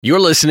You're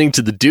listening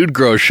to The Dude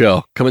Grow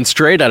Show, coming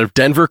straight out of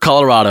Denver,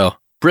 Colorado,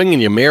 bringing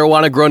you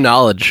marijuana grow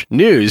knowledge,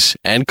 news,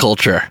 and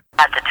culture.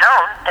 At the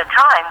tone, the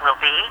time will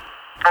be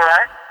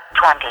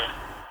 4:20.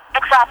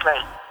 Exactly.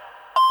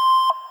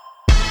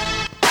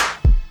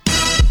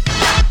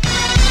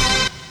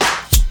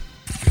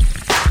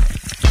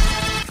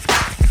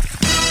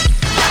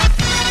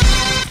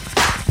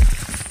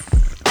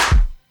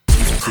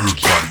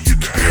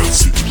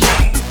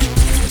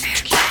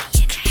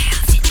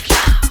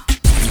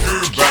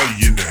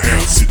 Everybody in the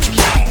house hit the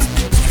ball.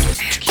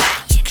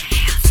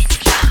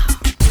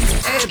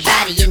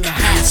 Everybody in the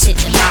house hit the ball. Everybody in the house hit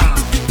the ball.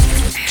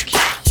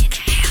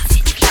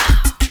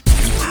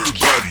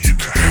 Everybody in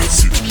the house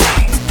hit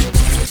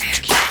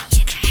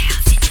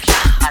the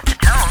ball. At the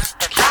tone,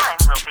 the time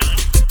will be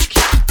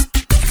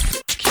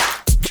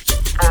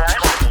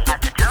 4:20. At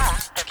the tone,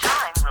 the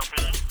time will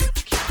be.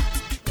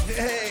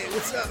 Hey,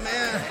 what's up,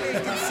 man?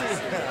 Good to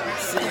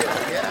see you.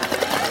 Yeah.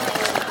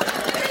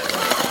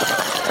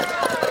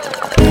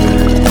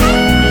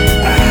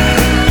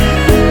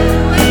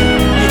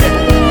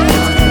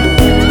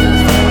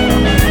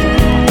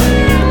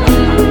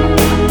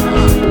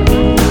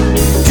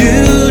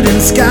 Dude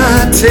and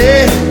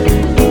Scotty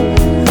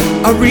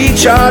are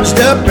recharged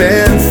up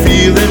and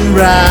feeling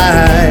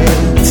right.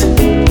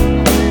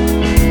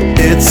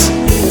 It's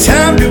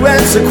time to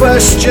answer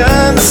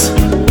questions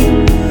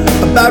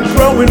about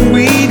growing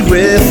weed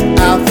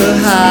without the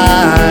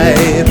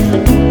hype.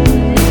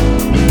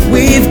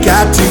 We've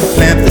got to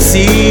plant the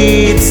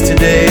seeds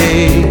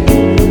today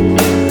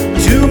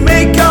to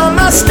make all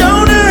my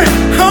stoner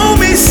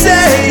homies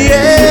say,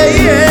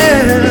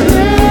 yeah.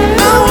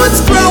 Oh,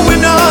 what's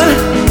growing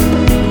on?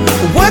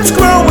 What's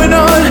growing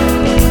on?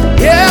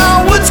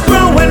 Yeah, what's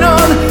growing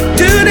on?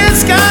 Dude and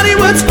Scotty,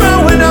 what's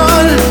growing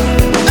on?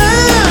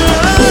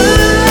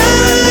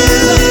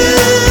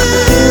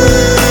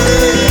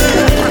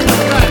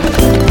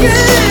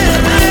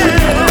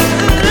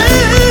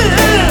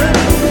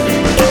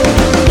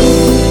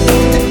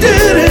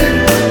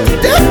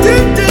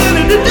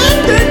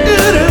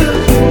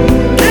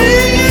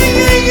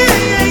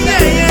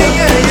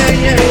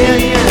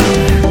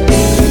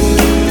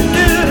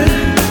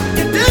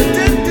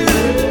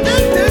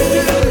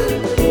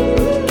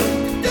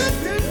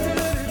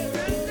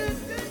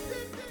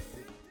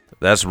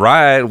 That's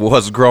right.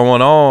 What's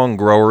growing on,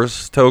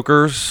 growers,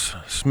 tokers?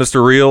 It's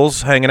Mr.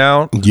 Reels hanging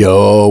out.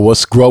 Yo,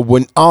 what's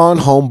growing on,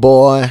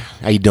 homeboy?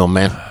 How you doing,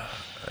 man?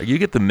 You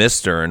get the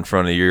Mister in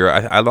front of you.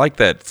 I like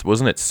that.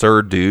 Wasn't it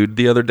Sir Dude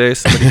the other day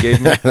somebody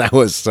gave me? That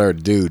was Sir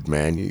Dude,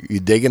 man.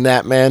 You digging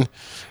that, man?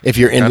 If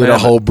you're into Kinda the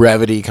whole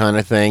brevity kind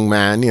of thing,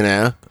 man, you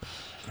know?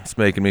 It's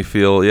making me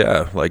feel,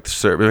 like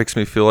Sir. It makes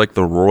me feel like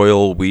the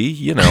royal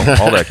we,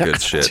 all that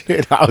good shit.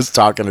 Dude, I was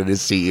talking to the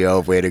CEO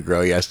of Way to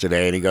Grow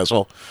yesterday, and he goes,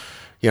 well,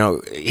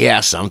 he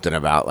asked something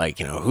about,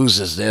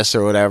 whose is this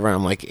or whatever.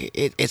 I'm like,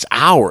 it's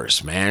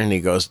ours, man. And he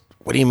goes,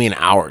 what do you mean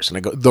ours? And I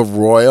go, the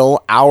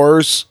royal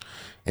ours?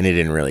 And he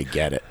didn't really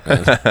get it.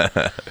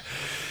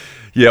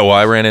 Yeah, well,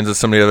 I ran into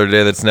somebody the other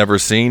day that's never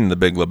seen The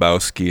Big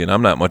Lebowski, and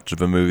I'm not much of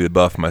a movie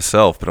buff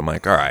myself, but I'm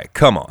like, all right,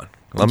 come on.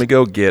 Let me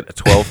go get a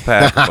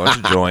 12-pack, a bunch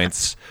of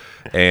joints,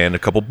 and a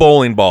couple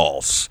bowling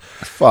balls.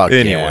 Fuck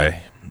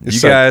anyway, yeah. You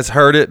guys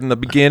heard it in the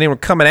beginning. We're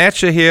coming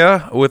at you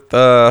here with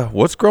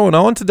what's growing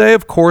on today.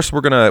 Of course,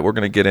 we're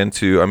gonna get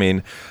into. I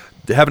mean,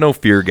 have no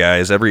fear,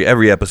 guys.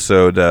 Every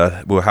episode,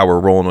 how we're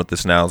rolling with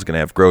this now is gonna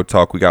have grow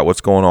talk. We got what's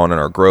going on in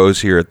our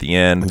grows here at the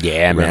end.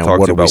 Yeah, we're man.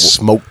 talk What are about we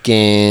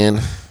smoking?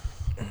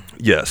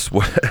 Yes,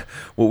 what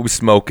we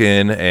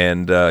smoking,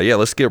 and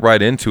let's get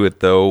right into it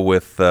though.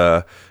 With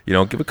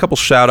give a couple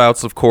shout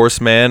outs, of course,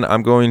 man.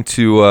 I'm going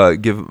to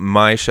give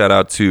my shout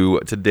out to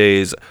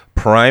today's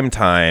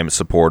primetime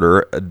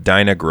supporter,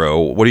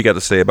 Dynagrow. What do you got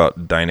to say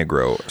about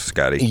Dynagrow,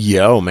 Scotty?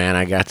 Yo, man,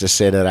 I got to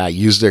say that I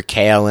use their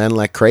KLN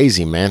like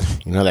crazy, man.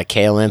 You know that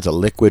KLN's a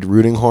liquid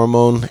rooting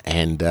hormone,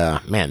 and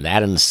man,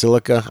 that and the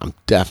silica, I'm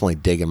definitely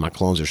digging. My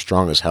clones are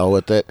strong as hell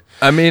with it.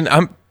 I mean,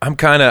 I'm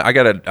coming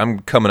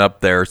up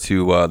there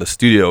to the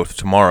studio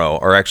tomorrow,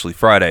 or actually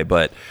Friday,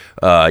 but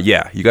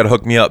you got to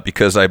hook me up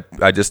because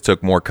I just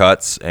took more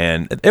cuts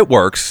and it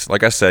works.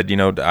 Like I said,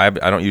 I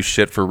don't use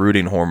shit for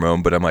rooting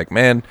hormone, but I'm like,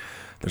 man,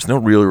 there's no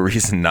real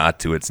reason not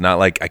to. It's not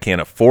like I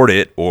can't afford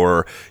it,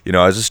 or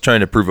I was just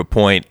trying to prove a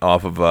point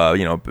off of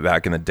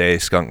back in the day,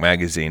 Skunk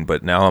Magazine,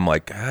 but now I'm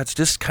like, it's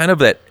just kind of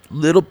that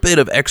little bit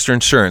of extra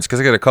insurance, because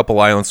I got a couple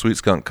Island Sweet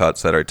Skunk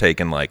cuts that are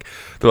taking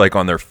they're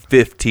on their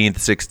 15th,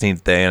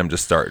 16th day, and I'm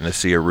just starting to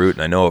see a root,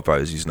 and I know if I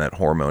was using that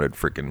hormone, it'd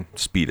freaking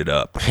speed it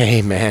up.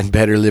 Hey, man,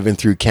 better living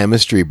through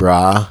chemistry,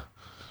 brah.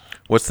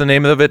 What's the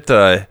name of it?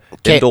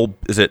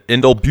 Is it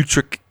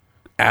indolbutric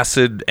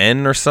acid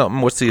N or something?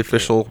 What's the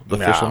official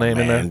name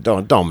in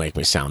there? Don't make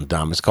me sound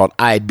dumb. It's called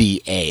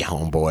IBA,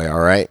 homeboy.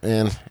 All right,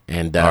 man.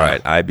 And all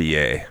right,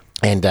 IBA.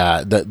 And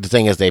the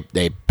thing is,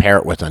 they pair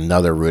it with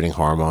another rooting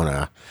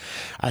hormone,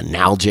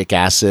 analgic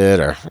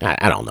acid, or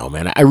I don't know,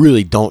 man. I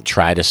really don't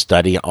try to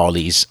study all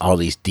these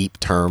deep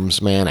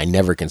terms, man. I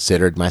never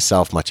considered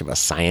myself much of a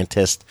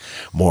scientist,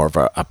 more of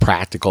a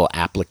practical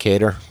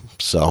applicator.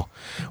 stuff. So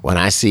when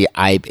I see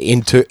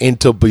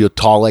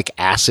interbutylic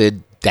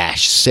acid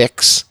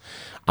 -6,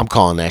 I'm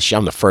calling that shit.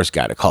 I'm the first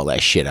guy to call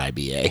that shit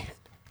IBA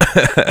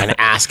and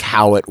ask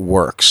how it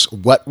works.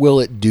 What will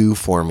it do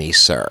for me,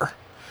 sir?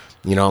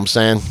 You know what I'm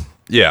saying?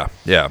 Yeah,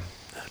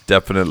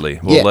 definitely.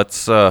 Well, Yeah.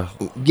 let's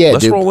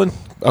dude. roll in.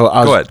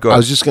 Oh, Go ahead. I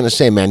was just going to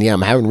say, man,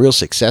 I'm having real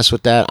success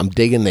with that. I'm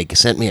digging. They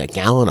sent me a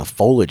gallon of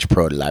Foliage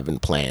Pro that I've been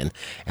playing,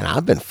 and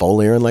I've been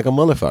foliaring like a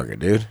motherfucker,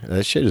 dude.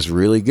 That shit is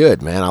really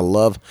good, man. I'm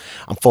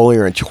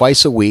foliaring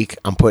twice a week.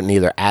 I'm putting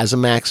either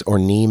Azamax or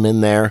Neem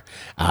in there,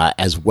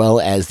 as well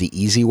as the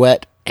Easy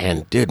Wet.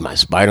 And, dude, my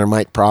spider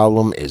mite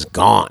problem is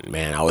gone,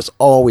 man. I was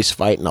always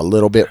fighting a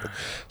little bit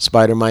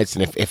spider mites,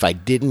 and if I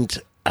didn't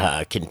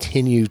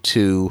continue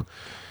to...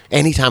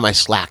 Anytime I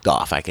slacked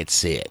off, I could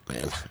see it,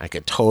 man. I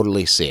could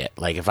totally see it.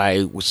 Like if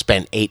I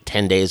spent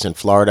 8-10 days in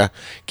Florida,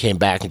 came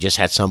back and just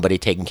had somebody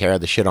taking care of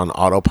the shit on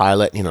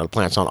autopilot, the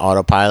plant's on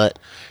autopilot,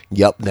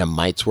 yup, them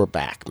mites were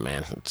back,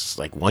 man. It's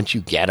like once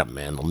you get them,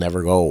 man, they'll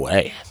never go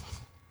away.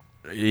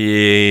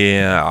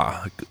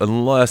 Yeah,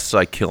 unless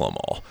I kill them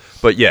all.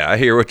 But yeah, I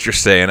hear what you're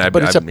saying.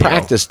 But it's a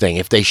practice thing.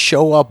 If they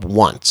show up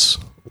once,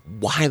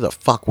 why the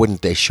fuck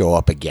wouldn't they show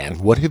up again?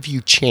 What have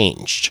you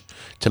changed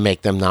to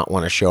make them not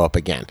want to show up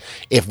again?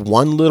 If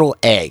one little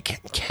egg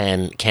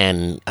can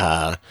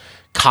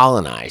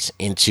colonize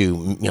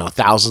into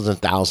thousands and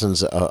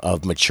thousands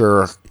of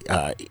mature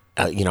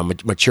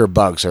mature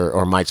bugs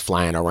or mites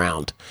flying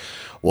around,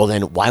 well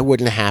then why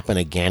wouldn't it happen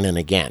again and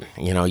again?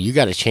 You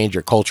got to change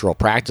your cultural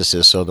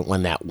practices so that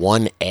when that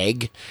one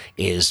egg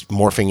is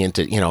morphing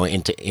into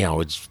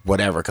it's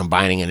whatever,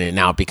 combining it, and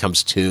now it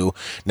becomes 2,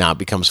 now it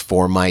becomes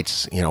 4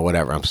 mites,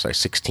 whatever, I'm sorry,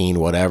 16,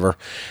 whatever.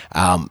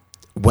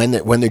 When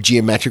they're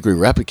geometrically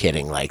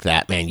replicating like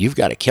that, man, you've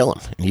got to kill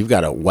them and you've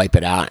got to wipe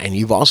it out, and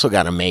you've also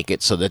got to make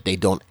it so that they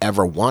don't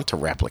ever want to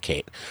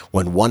replicate.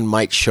 When one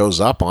mite shows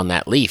up on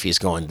that leaf, he's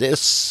going, "This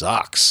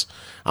sucks.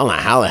 I don't know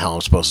how the hell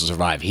I'm supposed to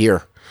survive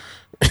here."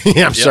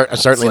 I'm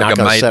certainly like not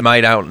going to set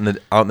mite out in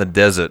the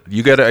desert.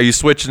 Are you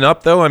switching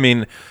up though? I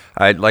mean,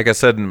 like I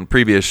said in the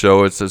previous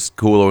show, it's just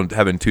cool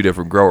having 2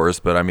 different growers.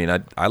 But I mean,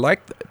 I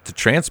like to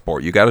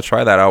transport. You got to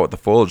try that out with the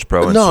Foliage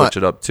Pro and switch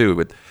it up too.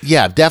 But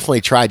yeah, I've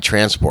definitely tried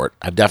transport.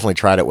 I've definitely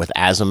tried it with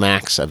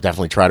Azamax. I've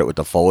definitely tried it with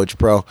the Foliage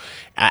Pro.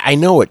 I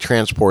know what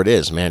transport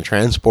is, man.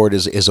 Transport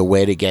is a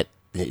way to get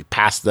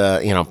past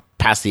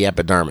the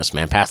epidermis,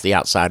 man, past the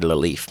outside of the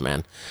leaf,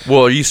 man.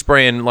 Well, are you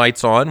spraying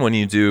lights on when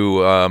you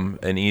do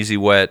an Easy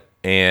Wet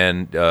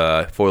and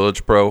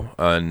Foliage Pro?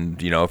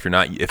 And if you're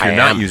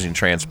not using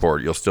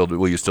transport,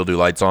 will you still do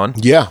lights on?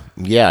 Yeah,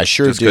 I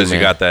sure just do. Because you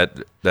got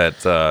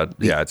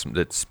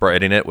it's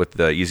spreading it with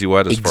the Easy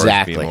Wet as far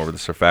as being over the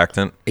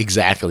surfactant.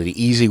 Exactly,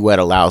 the Easy Wet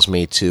allows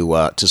me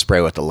to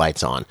spray with the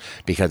lights on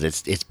because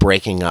it's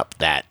breaking up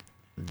that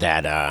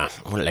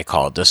what do they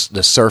call it?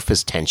 The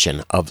surface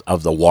tension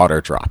of the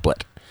water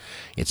droplet.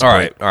 All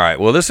right.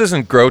 Well, this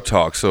isn't grow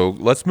talk, so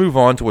let's move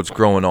on to what's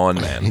growing on,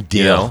 man.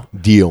 Deal,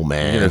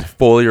 man. You're gonna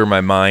foliar my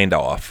mind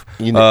off.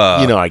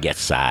 I get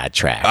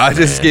sidetracked. I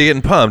just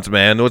getting pumped,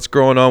 man. What's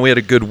going on? We had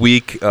a good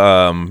week.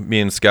 Me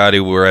and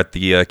Scotty were at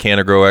the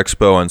Canagrow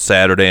Expo on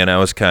Saturday, and I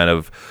was kind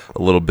of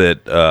a little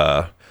bit.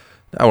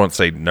 I won't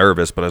say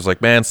nervous, but I was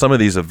like, man, some of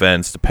these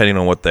events, depending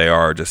on what they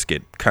are, just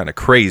get kind of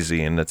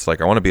crazy. And it's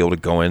like, I want to be able to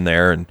go in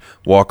there and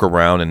walk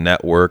around and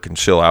network and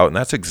chill out. And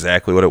that's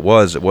exactly what it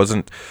was. It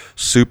wasn't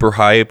super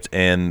hyped,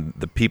 and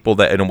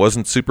it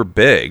wasn't super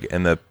big.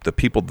 And the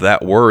people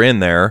that were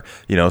in there,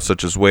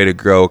 such as Way to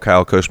Grow,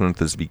 Kyle Cushman with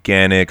his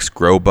Veganics,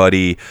 Grow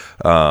Buddy,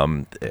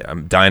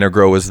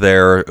 Dynagrow was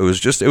there. It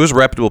was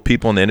reputable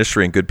people in the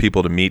industry and good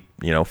people to meet,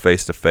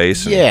 face to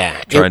face.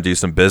 Yeah. Try and do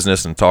some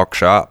business and talk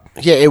shop.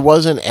 Yeah, it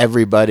wasn't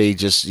everybody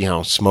just,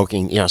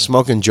 smoking,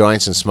 smoking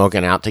joints and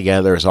smoking out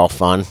together is all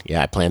fun.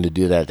 Yeah, I plan to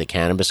do that at the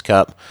Cannabis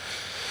Cup.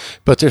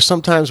 But there's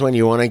sometimes when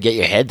you want to get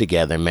your head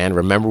together, man,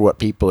 remember what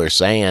people are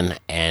saying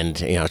and,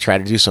 try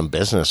to do some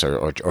business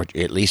or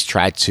at least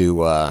try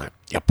to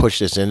push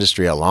this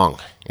industry along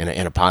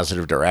in a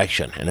positive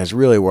direction. And that's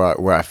really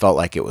where I felt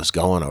like it was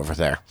going over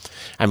there.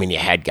 I mean, you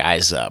had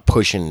guys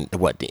pushing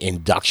the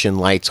induction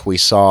lights we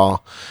saw,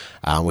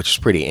 which is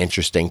pretty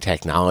interesting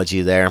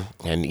technology there.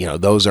 And,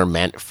 those are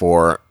meant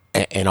for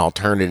an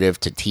alternative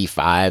to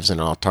T5s, an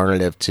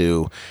alternative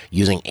to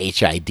using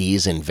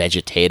HIDs in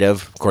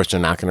vegetative. Of course, they're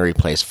not going to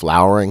replace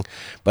flowering,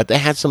 but they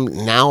had some.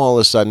 Now all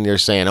of a sudden they're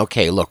saying,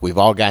 okay, look, we've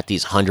all got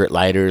these 100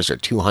 lighters or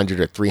 200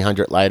 or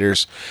 300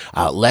 lighters.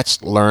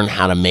 Let's learn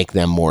how to make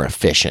them more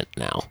efficient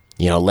now.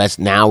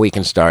 Now we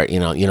can start,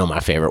 my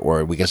favorite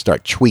word, we can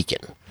start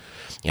tweaking.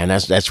 And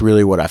that's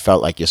really what I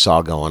felt like you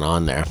saw going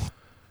on there.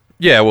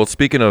 Yeah, well,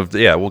 speaking of,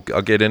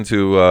 I'll get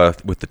into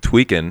with the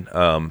tweaking.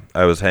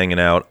 I was hanging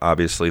out,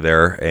 obviously,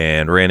 there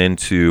and ran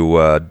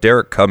into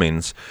Derek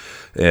Cummings.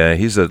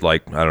 He's I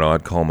don't know,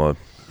 I'd call him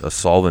a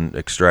solvent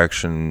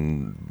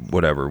extraction,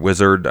 whatever,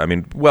 wizard. I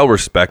mean, well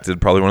respected,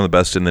 probably one of the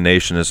best in the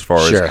nation as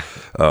far Sure.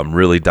 as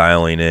really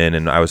dialing in.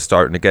 And I was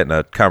starting to get in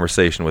a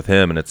conversation with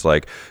him, and it's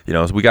like,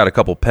 we got a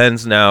couple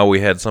pens now.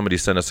 We had somebody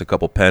send us a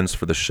couple pens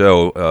for the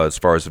show as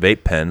far as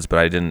vape pens, but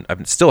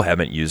I still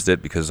haven't used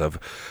it because of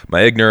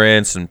my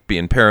ignorance and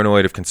being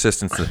paranoid of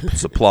consistency of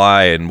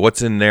supply and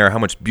what's in there, how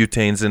much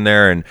butane's in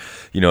there. And,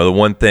 the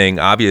one thing,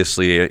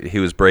 obviously, he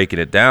was breaking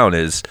it down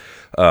is,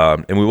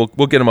 and we'll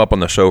get him up on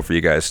the show for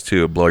you guys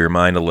too, blow your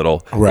mind a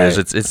little. Right.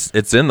 Is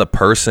it's in the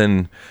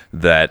person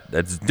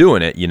that's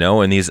doing it,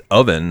 in these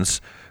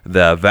ovens,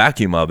 the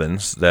vacuum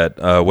ovens that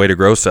Way to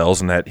Grow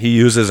sells and that he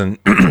uses, and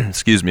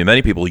excuse me,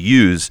 many people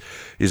use.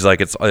 He's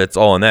like, it's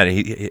all in that.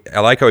 I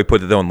like how he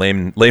put it though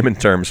in layman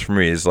terms for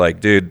me. He's like,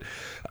 dude,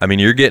 I mean,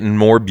 you're getting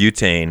more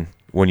butane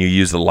when you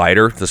use the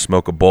lighter to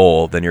smoke a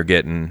bowl than you're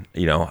getting,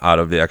 out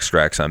of the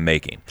extracts I'm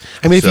making.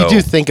 I mean, if you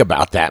do think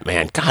about that,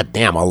 man,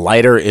 goddamn, a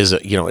lighter is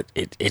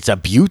it's a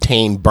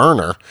butane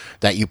burner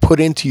that you put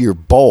into your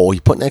bowl,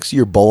 you put next to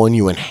your bowl, and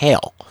you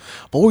inhale.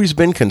 I've always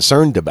been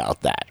concerned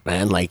about that,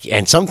 man. Like,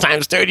 and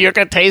sometimes, dude, you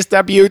can taste the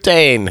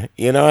butane.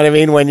 You know what I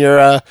mean? When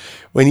you're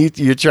when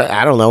you try,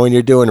 I don't know, when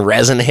you're doing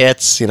resin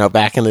hits,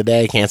 back in the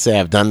day. Can't say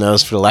I've done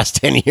those for the last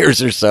 10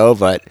 years or so,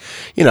 but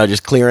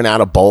just clearing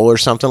out a bowl or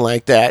something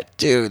like that,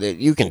 dude,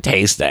 you can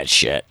taste that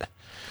shit.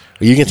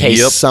 You can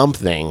taste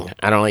something.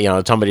 I don't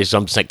know,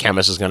 some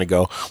chemist is going to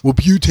go, well,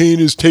 butane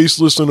is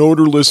tasteless and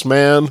odorless,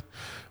 man.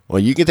 Well,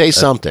 you can taste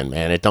something,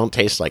 man. It don't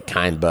taste like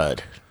kind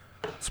bud.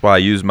 That's why I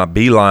use my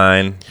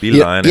Beeline.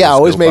 Yeah, I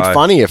always made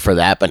fun of you for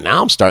that, but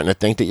now I'm starting to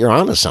think that you're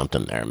onto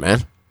something there,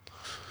 man.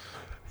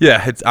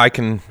 Yeah, I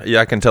can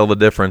tell the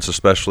difference,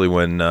 especially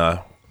when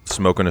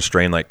smoking a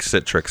strain like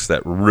Citrix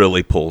that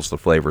really pulls the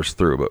flavors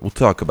through. But we'll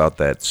talk about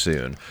that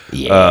soon.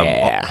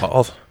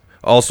 Yeah.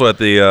 Also at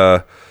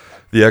the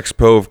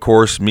expo, of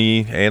course,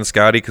 me and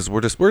Scotty, because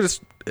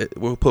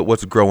we'll put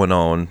what's growing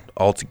on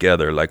all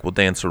together. Like, we'll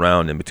dance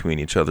around in between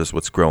each other's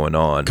what's growing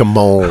on. Come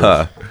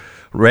on.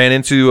 Ran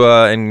into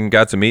and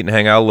got to meet and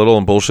hang out a little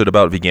and bullshit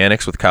about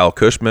veganics with Kyle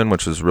Cushman,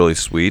 which was really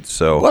sweet.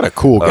 So what a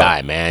cool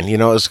guy, man.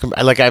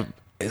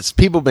 It's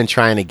people been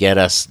trying to get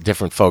us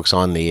different folks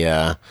on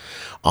the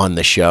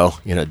show.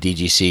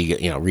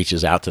 DGC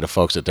reaches out to the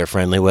folks that they're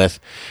friendly with.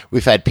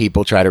 We've had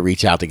people try to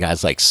reach out to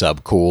guys like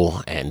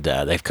Subcool, and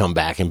they've come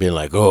back and been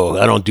like, "Oh,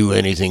 I don't do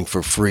anything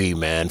for free,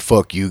 man.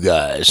 Fuck you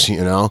guys,"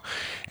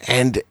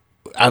 And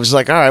I was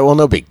like, all right, well,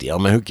 no big deal,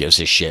 man. Who gives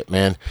a shit,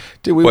 man?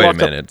 Dude, wait a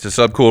minute. Does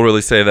Subcool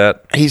really say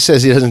that? He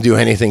says he doesn't do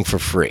anything for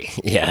free.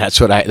 Yeah,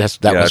 that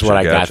was what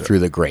I got through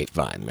the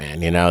grapevine,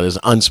 man. There's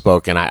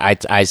unspoken.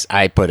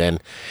 I put in,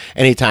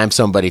 anytime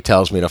somebody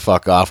tells me to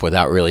fuck off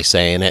without really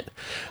saying it,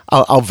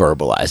 I'll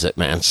verbalize it,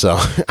 man. So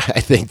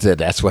I think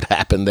that's what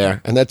happened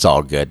there, and that's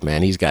all good,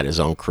 man. He's got his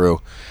own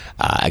crew.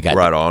 I got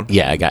right on.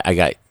 Yeah, I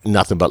got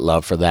nothing but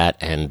love for that,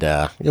 and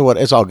you know what?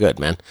 It's all good,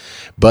 man.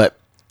 But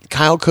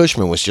Kyle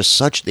Cushman was just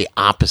such the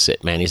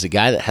opposite, man. He's a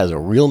guy that has a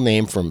real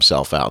name for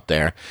himself out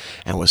there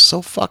and was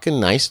so fucking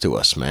nice to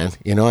us, man.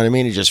 You know what I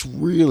mean? He just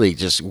really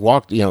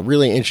walked,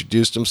 really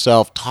introduced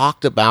himself,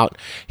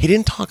 he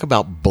didn't talk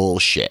about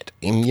bullshit.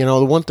 And,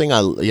 the one thing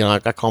I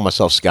call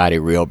myself Scotty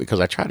Real because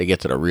I try to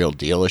get to the real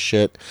deal of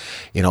shit.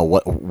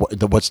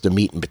 What's the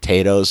meat and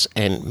potatoes?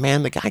 And,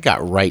 man, the guy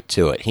got right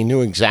to it. He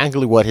knew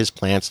exactly what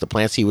the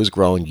plants he was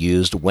growing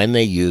used, when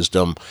they used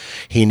them.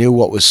 He knew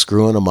what was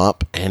screwing them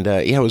up. And,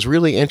 it was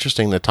really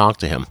interesting to talk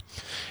to him.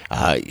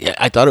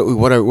 I thought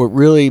what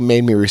really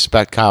made me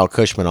respect Kyle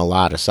Cushman a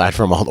lot, aside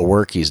from all the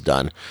work he's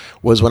done,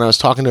 was when I was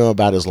talking to him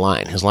about his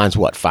line. His line's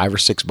what, 5 or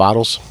 6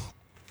 bottles?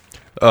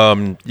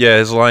 Yeah,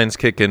 his line's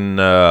kicking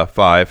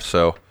 5.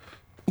 So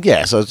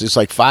yeah, so it's just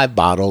like 5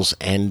 bottles,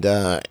 and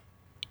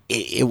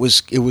it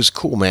was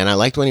cool, man. I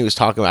liked when he was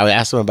talking. I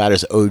asked him about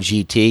his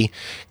OGT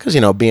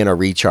because being a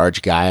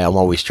recharge guy, I'm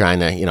always trying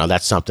to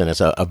that's something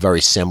that's a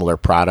very similar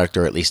product,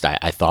 or at least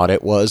I thought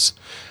it was.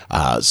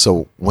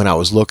 So when I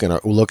was looking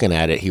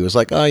at it, he was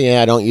like, "Oh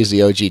yeah, I don't use the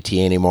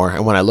OGT anymore."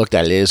 And when I looked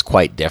at it, it is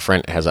quite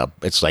different.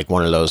 It's like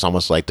one of those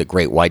almost like the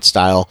Great White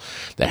style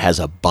that has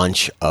a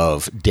bunch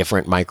of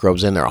different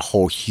microbes in there, a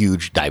whole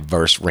huge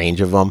diverse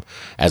range of them,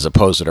 as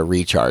opposed to the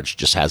recharge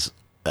just has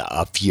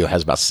a few.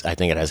 Has about, I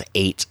think it has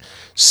 8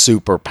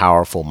 super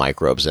powerful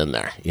microbes in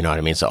there. You know what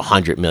I mean? So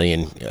 100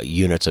 million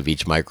units of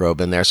each microbe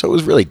in there. So it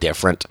was really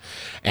different.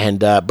 And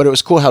but it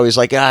was cool how he's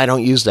like, I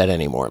don't use that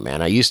anymore,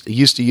 man. I used to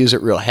use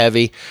it real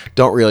heavy.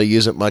 Don't really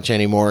use it much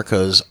anymore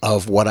because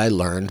of what I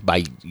learned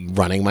by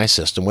running my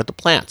system with the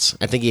plants.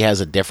 I think he has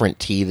a different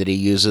tea that he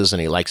uses,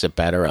 and he likes it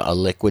better, a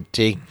liquid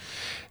tea.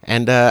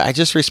 And I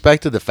just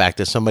respected the fact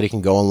that somebody can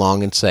go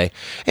along and say,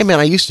 hey, man,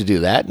 I used to do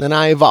that, and then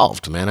I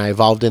evolved, man. I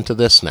evolved into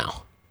this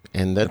now.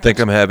 And I think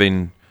I'm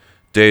having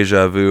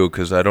deja vu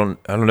because I don't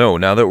know.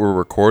 Now that we're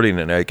recording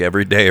it like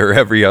every day or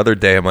every other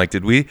day, I'm like,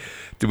 did we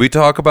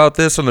talk about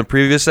this on the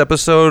previous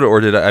episode,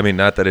 or I mean,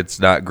 not that it's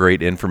not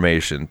great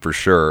information for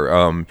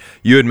sure.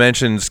 You had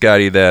mentioned,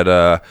 Scotty,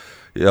 that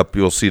Yep,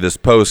 you'll see this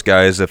post,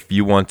 guys. If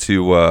you want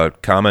to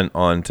comment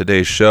on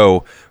today's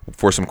show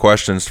for some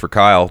questions for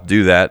Kyle,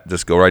 do that.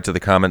 Just go right to the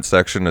comment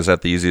section. Is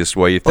that the easiest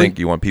way you think?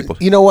 You want people?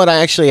 You know what? I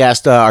actually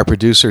asked our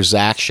producer,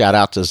 Zach, shout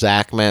out to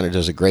Zach, man, who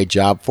does a great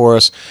job for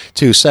us,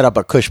 to set up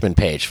a Cushman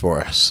page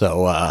for us.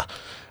 So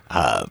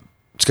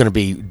it's going to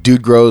be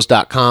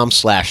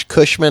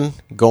dudegrows.com/Cushman.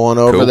 Go on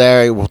over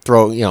there. We'll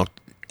throw,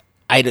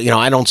 I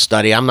don't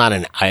study. I'm not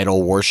an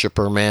idol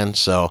worshiper, man.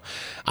 So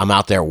I'm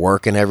out there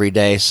working every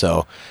day.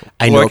 So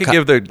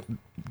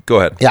Go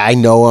ahead. Yeah, I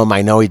know him.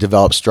 I know he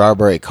developed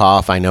strawberry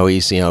cough. I know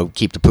he's,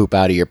 keep the poop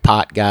out of your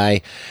pot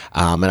guy.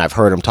 And I've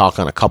heard him talk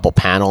on a couple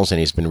panels, and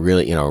he's been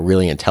really, a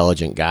really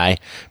intelligent guy.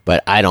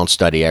 But I don't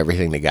study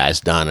everything the guy's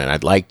done, and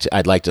I'd like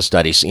to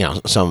study,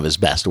 some of his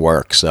best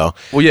work. So,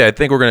 well, yeah, I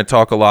think we're going to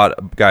talk a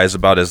lot, guys,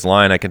 about his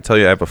line. I can tell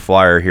you I have a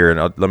flyer here,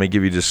 and let me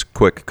give you just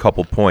quick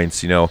couple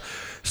points.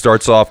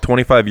 Starts off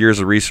 25 years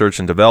of research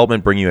and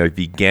development, bring you a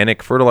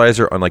veganic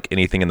fertilizer unlike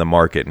anything in the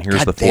market. And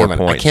here's the 4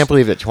 points. I can't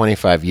believe that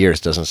 25 years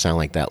doesn't sound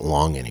like that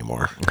long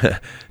anymore.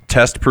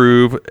 Test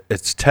prove,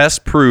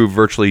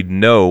 virtually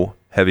no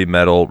heavy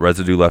metal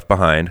residue left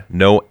behind,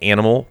 no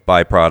animal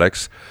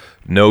byproducts,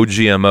 no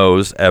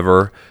GMOs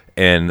ever,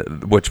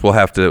 and which we'll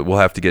have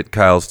to get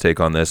Kyle's take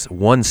on this.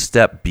 One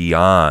step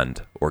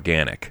beyond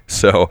organic.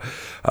 So,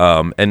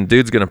 and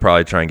dude's gonna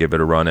probably try and give it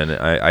a run, and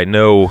I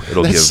know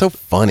it'll give so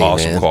funny,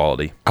 awesome man.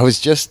 quality. I was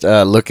just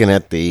looking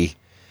at the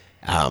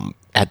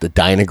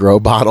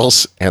Dynagrow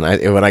bottles, and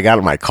when I got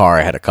in my car,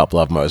 I had a couple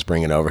of them I was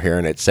bringing over here,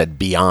 and it said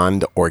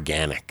Beyond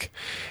Organic.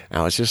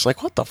 And I was just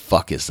like, what the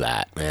fuck is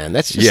that, man?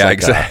 That's just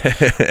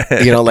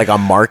exactly. like a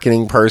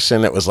marketing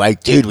person that was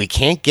like, dude, we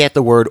can't get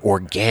the word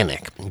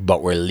organic,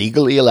 but we're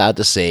legally allowed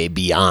to say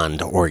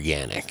Beyond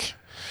Organic.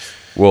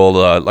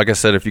 Well, like I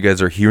said, if you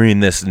guys are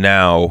hearing this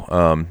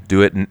now,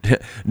 do it now.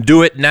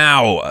 Do it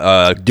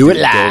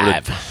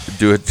live.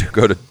 Go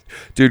to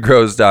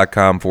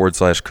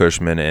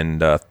dudegrows.com/Cushman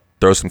and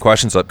throw some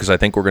questions up, because I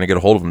think we're going to get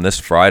a hold of him this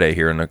Friday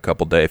here in a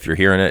couple days. If you're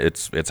hearing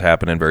it, it's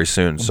happening very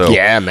soon. So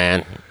yeah,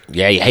 man.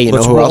 Yeah, hey, you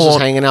know who else is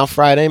hanging out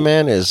Friday,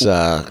 man? Is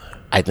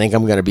I think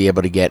I'm going to be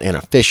able to get an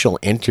official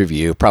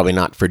interview, probably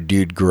not for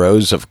Dude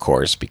Grows, of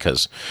course,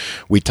 because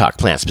we talk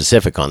plant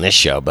specific on this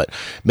show, but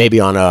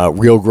maybe on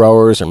Real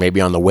Growers or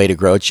maybe on the Way to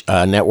Grow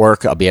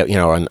network. I'll be,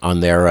 on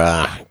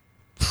their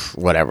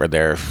whatever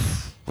their.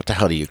 What the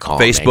hell do you call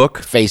Facebook?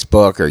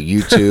 Facebook or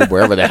YouTube,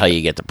 wherever the hell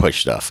you get to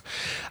push stuff.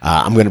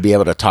 I'm going to be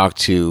able to talk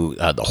to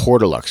the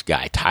Hortilux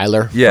guy,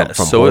 Tyler. Yeah,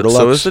 from so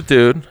Hortilux. is the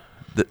dude.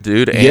 The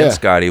dude and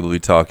Scotty will be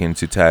talking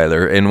to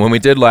Tyler. And when we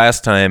did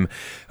last time,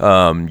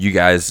 you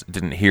guys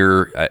didn't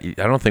hear. I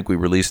don't think we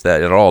released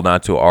that at all,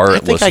 not to our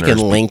listeners. I think I can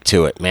link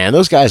to it, man.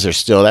 Those guys are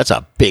still, that's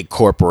a big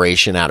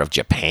corporation out of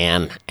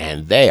Japan,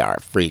 and they are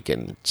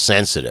freaking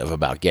sensitive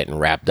about getting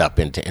wrapped up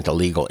into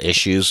legal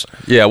issues.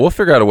 Yeah, we'll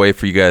figure out a way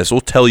for you guys. We'll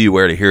tell you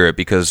where to hear it,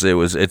 because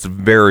it's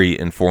very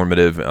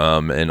informative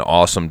and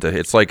awesome.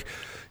 It's like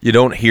you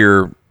don't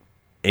hear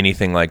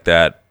anything like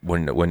that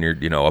when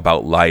you're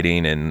about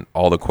lighting and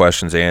all the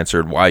questions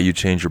answered, why you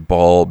change your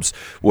bulbs,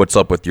 what's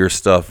up with your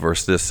stuff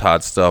versus this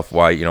hot stuff,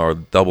 why our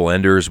double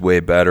ender is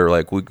way better,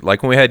 like when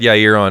we had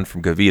Yair on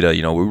from Gavita,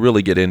 we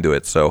really get into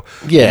it, so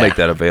we'll make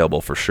that available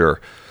for sure.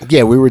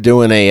 Yeah, we were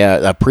doing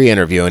a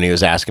pre-interview, and he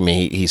was asking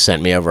me, he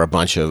sent me over a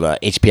bunch of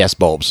HPS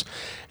bulbs,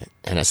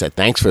 and I said,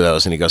 thanks for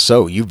those. And he goes,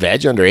 so you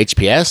veg under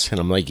HPS? And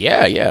I'm like,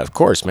 yeah, of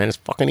course, man, it's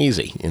fucking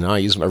easy.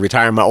 I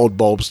retire my old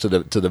bulbs to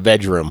the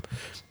veg room.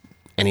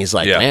 And he's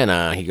like,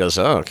 man, he goes,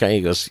 oh, okay.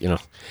 He goes,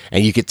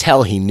 and you could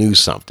tell he knew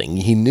something.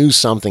 He knew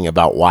something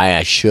about why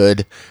I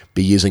should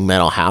be using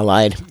metal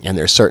halide, and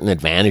there's certain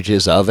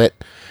advantages of it.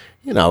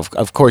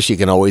 Of course you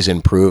can always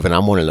improve, and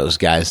I'm one of those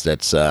guys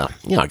that's, I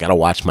got to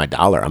watch my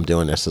dollar. I'm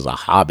doing this as a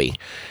hobby.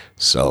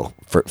 So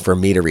for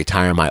me to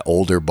retire my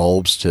older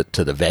bulbs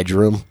to the veg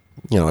room,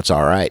 it's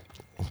all right.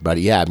 But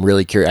yeah, I'm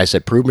really curious. I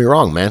said, prove me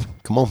wrong, man.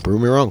 Come on,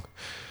 prove me wrong.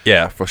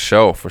 Yeah, for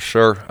sure.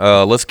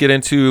 Let's get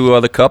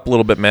into the Cup a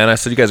little bit, man. I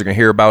said you guys are going to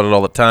hear about it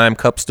all the time.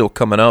 Cup's still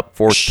coming up.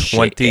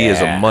 420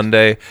 is a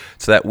Monday.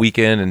 It's that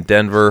weekend in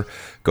Denver.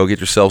 Go get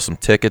yourself some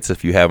tickets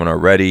if you haven't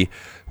already.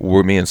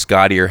 Me and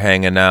Scotty are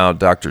hanging out.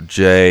 Dr.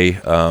 J.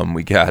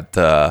 We got,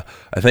 I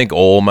think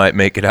Ole might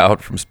make it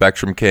out from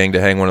Spectrum King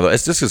to hang one of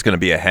those. It's just going to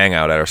be a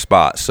hangout at our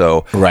spot.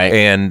 So, right.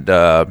 And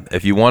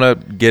if you want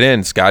to get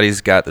in,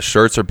 Scotty's got the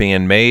shirts are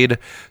being made,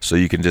 so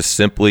you can just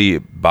simply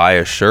buy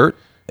a shirt.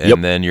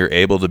 And then you're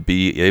able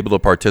to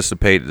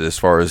participate as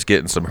far as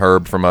getting some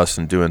herb from us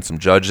and doing some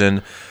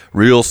judging.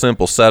 Real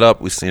simple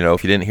setup. We, if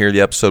you didn't hear the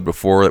episode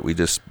before, that we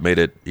just made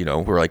it.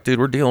 We're like, dude,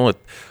 we're dealing with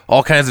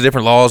all kinds of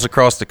different laws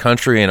across the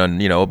country,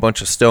 and a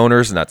bunch of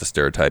stoners. Not to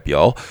stereotype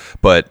y'all,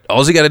 but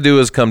all you got to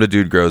do is come to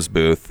Dude Grows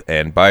booth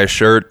and buy a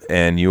shirt,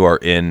 and you are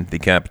in the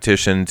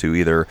competition to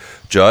either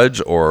judge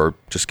or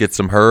just get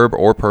some herb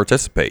or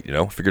participate. If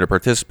you're going to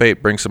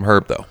participate, bring some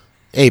herb though.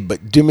 Hey,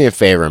 but do me a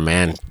favor,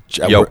 man.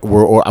 Yo.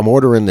 I'm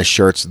ordering the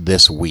shirts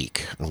this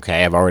week.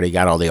 Okay, I've already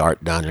got all the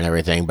art done and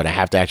everything, but I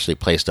have to actually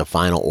place the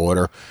final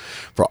order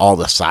for all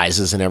the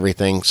sizes and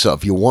everything. So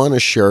if you want a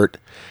shirt,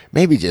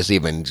 maybe just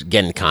even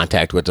get in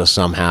contact with us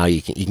somehow.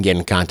 You can get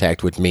in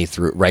contact with me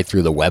right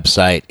through the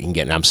website. You can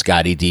get. I'm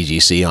Scotty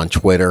DGC on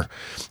Twitter.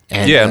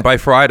 And by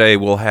Friday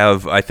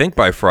I think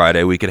by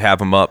Friday we could have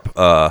them up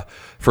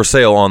for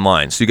sale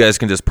online, so you guys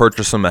can just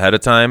purchase them ahead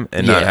of time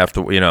and not have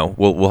to.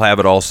 We'll have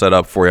it all set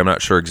up for you. I'm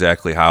not sure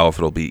exactly how, if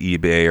it'll be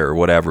eBay or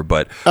whatever,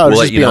 but we'll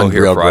let you know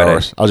here Real Friday.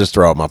 Growers. I'll just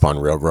throw them up on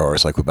Real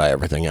Growers like we buy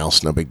everything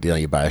else. No big deal.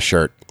 You buy a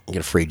shirt, you get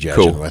a free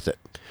judging with it.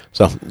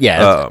 So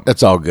yeah,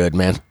 that's all good,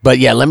 man. But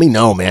yeah, let me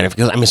know, man.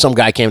 Because some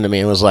guy came to me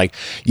and was like,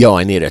 "Yo,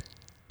 I need a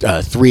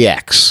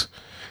 3X,"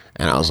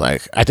 and I was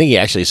like, I think he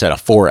actually said a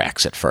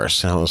 4X at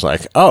first, and I was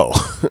like, oh,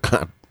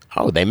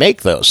 they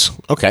make those.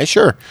 Okay,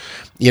 sure.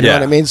 You know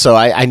what I mean? So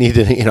I need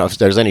to, if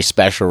there's any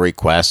special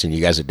requests, and you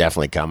guys are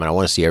definitely coming, I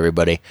want to see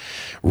everybody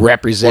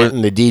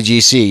representing the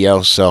DGC,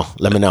 yo. So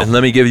let me know. And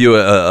let me give you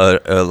a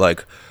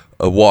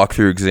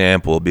walkthrough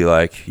example. It'll be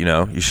like,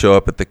 you show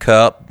up at the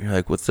Cup, you're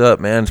like, "What's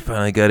up, man?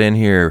 Finally got in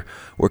here.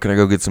 Where can I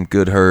go get some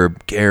good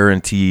herb?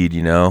 Guaranteed,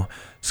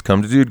 Just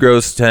come to Dude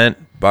Grows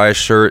tent, buy a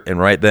shirt, and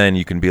right then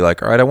you can be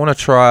like, all right, I want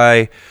to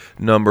try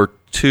number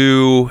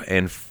 2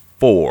 and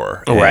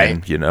 4.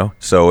 Right. And,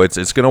 so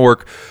it's going to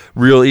work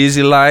real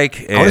easy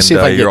like. I want to see if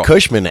I can get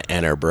Cushman to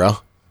enter, bro.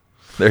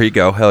 There you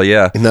go. Hell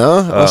yeah. No?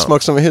 I'll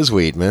smoke some of his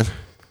weed, man.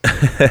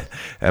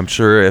 I'm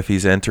sure if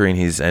he's entering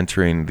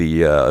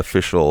the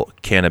official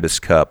Cannabis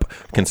Cup,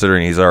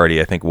 considering he's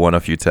already, I think, won a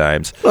few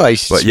times. Well, he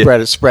spread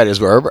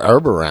his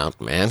herb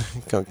around, man.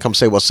 Come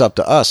say what's up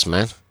to us,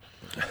 man.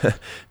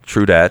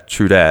 True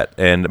that.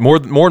 And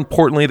more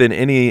importantly than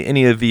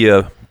any of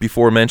the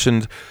before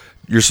mentioned,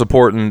 you're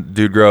supporting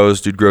Dude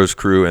Grows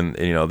crew, and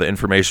the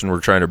information we're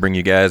trying to bring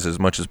you guys as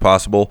much as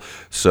possible.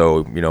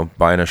 So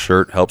buying a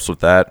shirt helps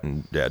with that,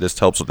 and it just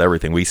helps with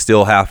everything. We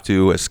still have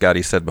to, as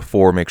Scotty said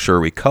before, make sure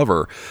we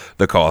cover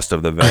the cost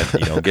of the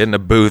event. Getting a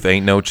booth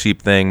ain't no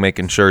cheap thing.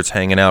 Making shirts,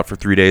 hanging out for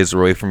 3 days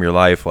away from your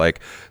life,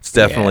 it's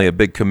definitely a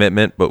big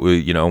commitment. But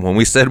we, when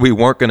we said we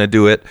weren't going to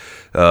do it,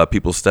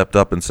 people stepped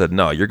up and said,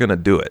 "No, you're going to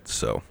do it."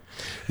 So.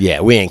 Yeah,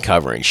 we ain't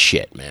covering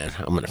shit, man.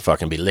 I'm gonna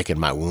fucking be licking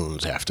my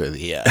wounds after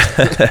the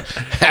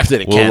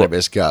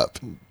Cannabis Cup.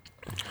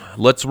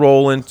 Let's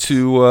roll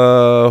into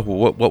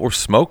what we're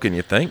smoking.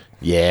 You think?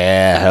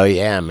 Yeah, hell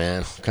yeah,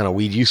 man. What kind of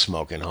weed you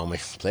smoking, homie?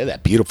 Play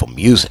that beautiful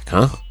music,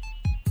 huh?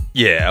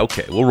 Yeah,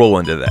 okay. We'll roll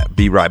into that.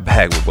 Be right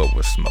back with what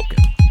we're smoking.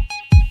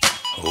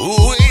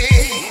 Ooh,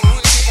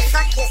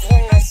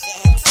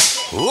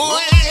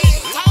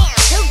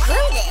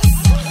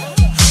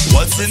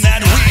 what's in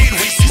that weed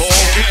we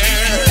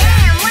smoking?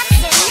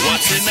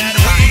 What's in that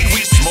weed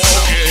we smoking?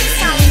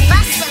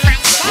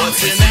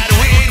 What's in that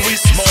weed we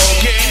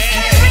smoking?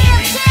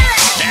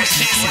 That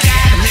shit's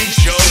got me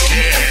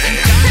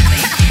choking.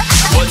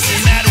 What's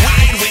in that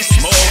weed we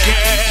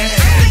smoking?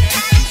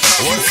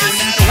 What's in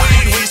that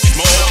weed we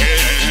smoking?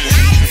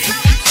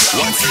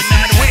 What's in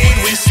that weed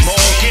we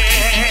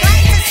smoking?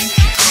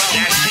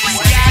 That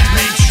shit's got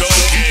me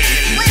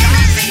choking.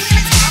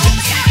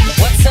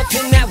 What's up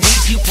in that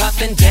weed you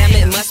puffin'? Damn,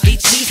 it must be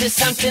cheese or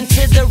something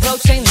to the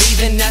roach. Ain't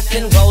leaving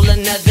nothing. Roll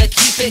another,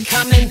 keep it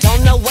coming.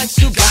 Don't know what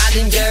you got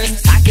in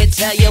yours. I could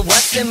tell you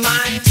what's in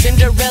mine.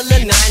 Cinderella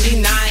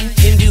 99,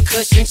 Hindu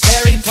Kush and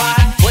cherry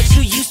pie. What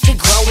you used to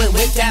grow it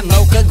with that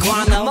mocha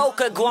guano.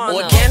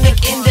 Organic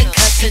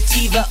indica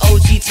sativa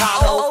OG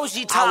Tahoe.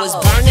 I was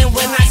burning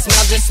when I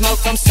smelled the smoke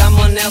from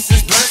someone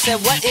else's blunt. Said,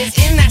 what is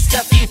in that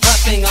stuff you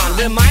puffing on?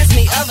 Reminds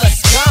me of a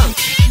skunk.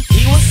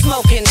 He was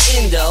smoking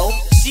Indo,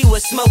 she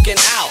was smoking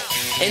out.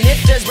 And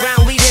if there's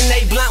brown weed in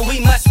they blunt,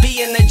 we must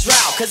be in the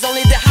drought. Cause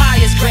only the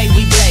highest grade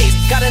we blaze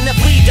got enough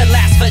weed to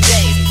last for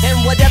days.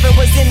 And whatever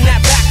was in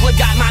that backwood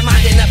got my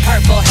mind in a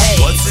purple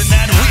haze. What's in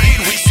that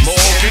weed we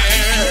smoking?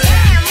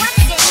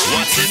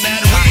 What's in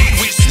that weed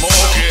we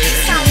smoking?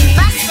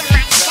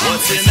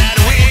 What's in that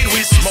weed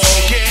we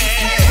smoking?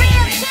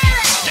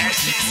 That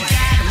shit's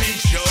got me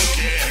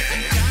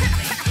choking.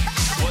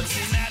 What's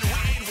in that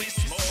weed we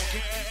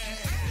smoking?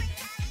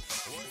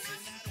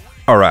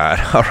 All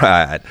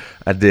right.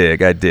 I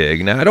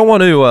dig. Now, I don't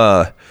want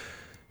to,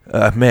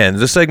 man,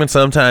 this segment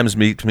sometimes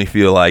makes me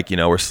feel like,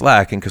 we're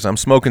slacking because I'm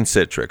smoking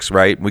Citrix,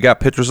 right? We got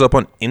pictures up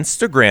on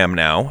Instagram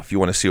now if you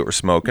want to see what we're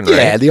smoking, right?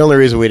 Yeah, the only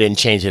reason we didn't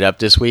change it up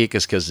this week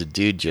is because the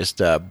dude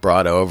just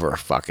brought over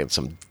fucking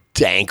some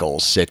dank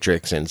old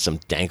Citrix and some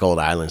dank old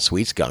Island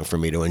Sweet Skunk for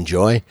me to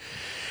enjoy.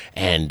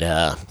 And,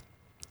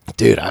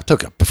 dude,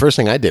 the first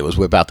thing I did was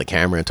whip out the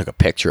camera and took a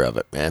picture of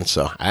it, man.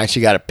 So I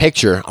actually got a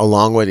picture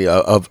along with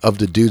of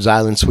the dude's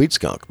Island Sweet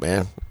Skunk,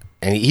 man.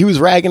 And he was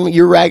ragging me.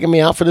 You're ragging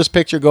me out for this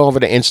picture. Go over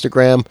to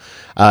Instagram.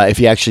 If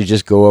you actually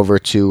just go over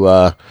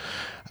to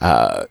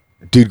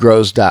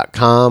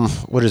dudegrows.com.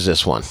 What is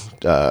this one?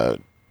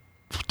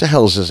 what the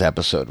hell is this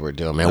episode we're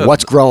doing, man?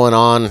 What's growing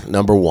on?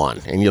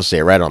 #1, and you'll see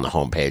it right on the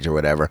homepage or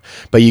whatever.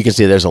 But you can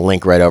see there's a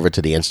link right over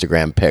to the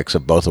Instagram pics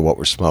of both of what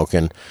we're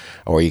smoking,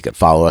 or you could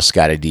follow us,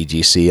 Scotty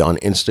DGC, on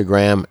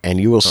Instagram, and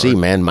you will see,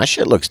 man, my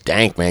shit looks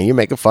dank, man. You're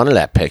making fun of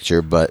that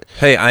picture, but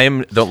Hey,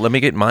 don't let me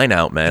get mine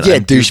out, man. yeah,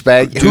 I'm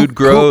douchebag. Dude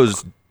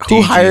grows.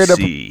 Who hired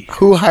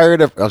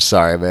DGC. I'm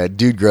sorry, man.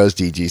 Dude grows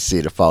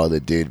DGC to follow the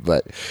dude,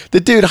 but the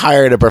dude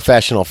hired a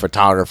professional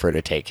photographer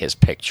to take his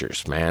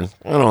pictures, man.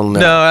 I don't know.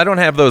 No, I don't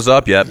have those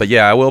up yet, but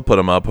yeah, I will put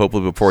them up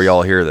hopefully before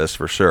y'all hear this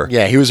for sure.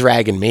 Yeah, he was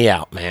ragging me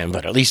out, man,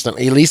 but at least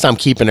I'm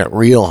keeping it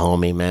real,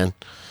 homie, man.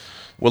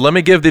 Well, let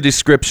me give the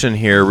description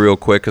here real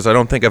quick because I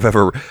don't think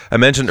I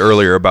mentioned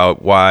earlier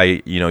about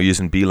why,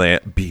 using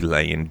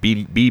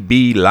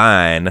BB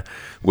line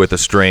with a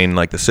strain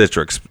like the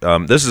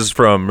Citrix. This is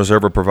from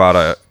Reserva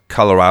Privada,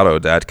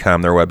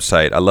 Colorado.com, their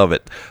website. I love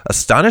it.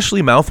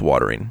 Astonishingly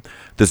mouthwatering.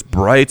 This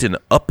bright and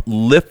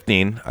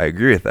uplifting, I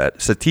agree with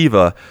that,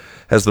 sativa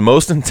has the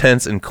most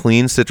intense and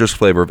clean citrus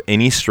flavor of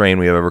any strain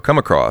we have ever come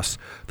across.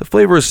 The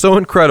flavor is so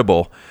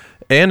incredible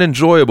and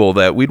enjoyable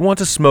that we'd want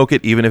to smoke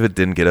it even if it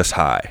didn't get us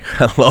high.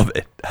 I love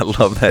it. I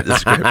love that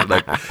description.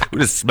 Like, we're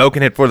just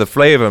smoking it for the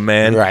flavor,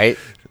 man. Right.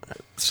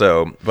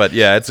 So, but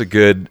yeah, it's a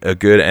good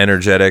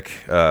energetic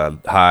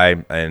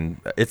high, and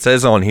it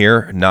says on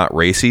here not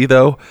racy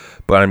though.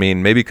 But I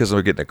mean, maybe because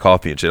we're getting a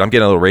coffee and shit, I'm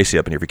getting a little racy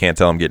up in here. If you can't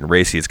tell, I'm getting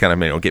racy. It's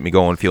kind of get me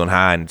going, feeling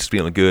high, and just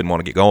feeling good, and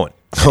want to get going.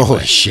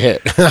 Holy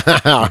shit.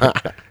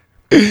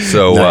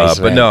 So, Nice,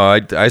 but man.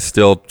 no, I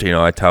still,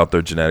 I tout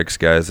their genetics,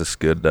 guys. It's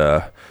good.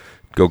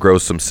 Go grow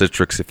some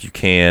Citrix if you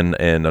can.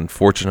 And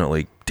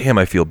unfortunately, damn,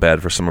 I feel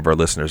bad for some of our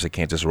listeners that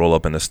can't just roll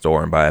up in the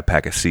store and buy a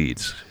pack of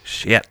seeds.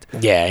 Shit.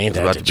 Yeah, ain't It's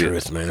that about the to be-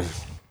 truth, man?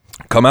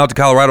 Come out to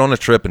Colorado on a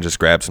trip and just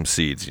grab some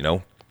seeds,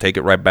 Take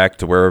it right back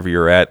to wherever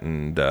you're at,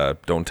 and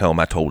don't tell them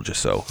I told you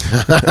so.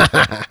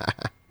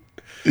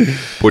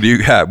 What do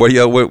you got?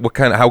 What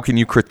kind of? How can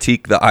you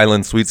critique the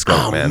Island Sweet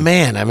Skunk,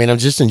 man? I mean, I'm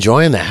just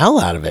enjoying the hell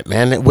out of it,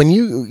 man. When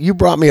you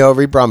brought me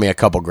over, you brought me a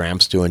couple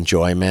grams to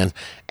enjoy, man.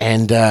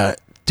 And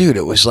dude,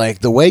 it was like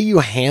the way you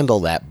handle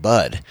that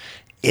bud.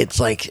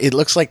 It's like, it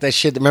looks like that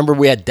shit. Remember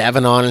we had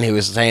Devin on, and he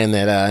was saying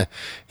that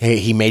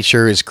he made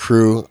sure his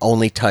crew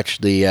only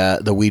touched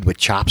the weed with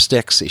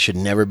chopsticks. It should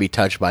never be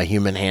touched by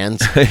human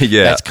hands.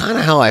 Yeah. That's kind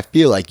of how I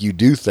feel like you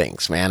do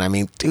things, man. I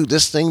mean, dude,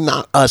 this thing,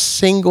 not a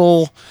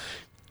single,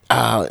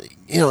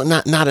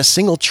 not a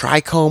single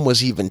trichome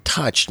was even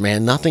touched,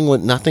 man. Nothing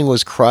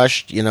was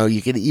crushed.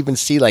 You could even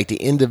see like the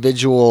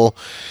individual,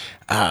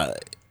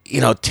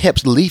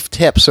 tips, leaf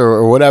tips,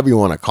 or whatever you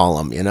want to call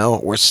them,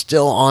 we're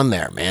still on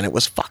there, man. It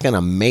was fucking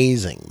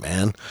amazing,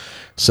 man.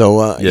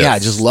 So, Yes. I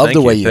just love Thank the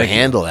you, way you thank you.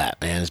 handle that,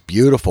 man. It's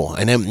beautiful.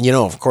 And then,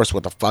 of course,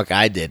 what the fuck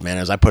I did, man,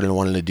 is I put in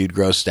one of the Dude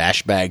Grow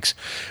stash bags,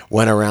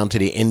 went around to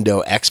the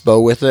Indo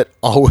Expo with it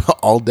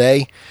all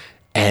day.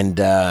 And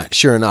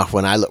sure enough,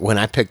 when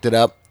I picked it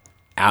up,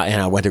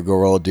 and I went to go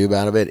roll a doob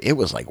out of it, it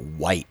was like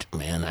white,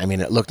 man. I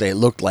mean, it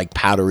looked like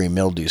powdery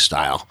mildew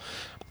style.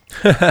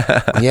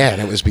 Yeah,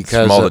 and it was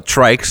because All the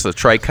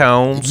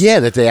trichomes. yeah,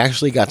 that they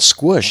actually got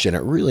squished, and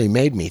it really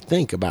made me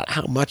think about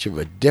how much of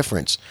a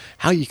difference,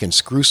 how you can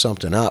screw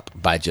something up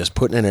by just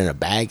putting it in a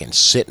bag and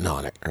sitting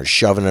on it, or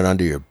shoving it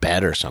under your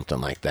bed or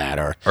something like that,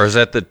 or Or is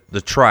that the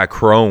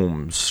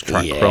trichromes?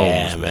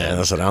 yeah, man,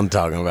 that's what I'm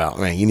talking about,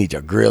 man. You need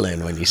your grill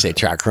in when you say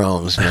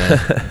trichromes,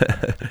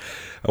 man.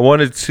 I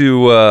wanted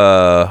to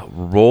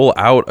roll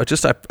out. I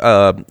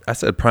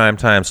said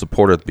primetime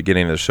supporter at the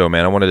beginning of the show,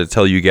 man. I wanted to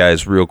tell you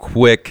guys real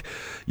quick.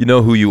 You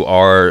know who you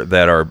are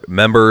that are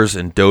members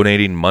and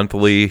donating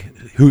monthly.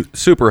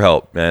 Super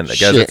help, man. Guys,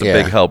 Shit, that's a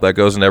big yeah. help. That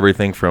goes in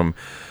everything from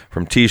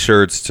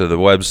T-shirts to the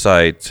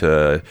website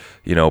to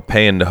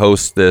paying to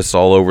host this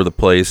all over the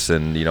place,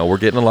 and we're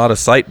getting a lot of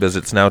site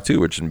visits now too,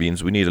 which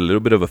means we need a little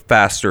bit of a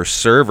faster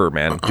server,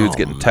 man. Dude's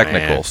getting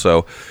technical, man.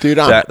 so Dude,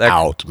 I'm that-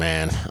 out,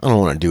 man. I don't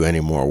want to do any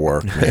more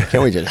work, man.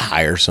 Can't we just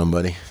hire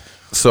somebody?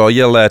 So I'll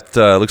yell at,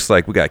 looks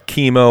like we got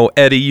Chemo,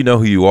 Eddie, you know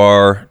who you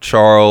are,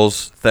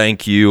 Charles,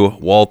 thank you,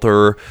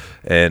 Walter,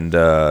 and,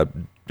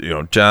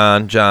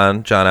 John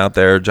out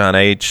there, John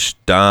H.,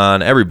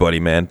 Don, everybody,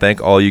 man.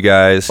 Thank all you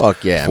guys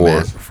Fuck yeah,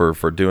 man.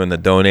 for doing the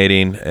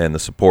donating and the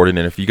supporting.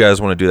 And if you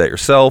guys want to do that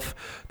yourself,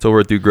 it's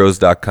over at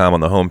dudegrows.com on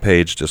the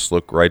homepage. Just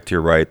look right to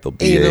your right. There'll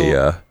be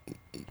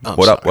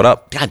What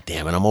up? God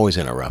damn it, I'm always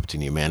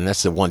interrupting you, man.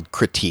 That's the one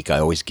critique I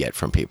always get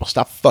from people.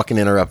 Stop fucking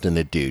interrupting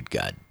the dude,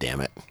 god damn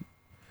it.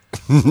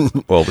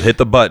 Well, hit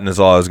the button is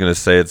all I was going to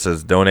say. It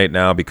says donate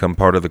now, become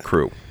part of the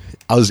crew.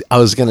 I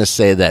was gonna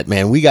say that,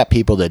 man. We got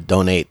people that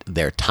donate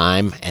their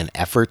time and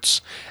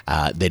efforts.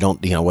 They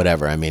don't,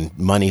 whatever. I mean,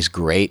 money's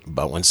great,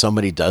 but when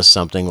somebody does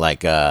something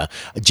like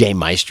Jay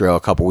Maestro a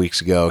couple weeks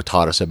ago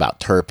taught us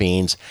about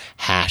terpenes.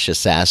 Hash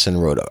Assassin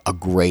wrote a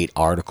great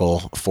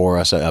article for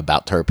us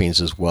about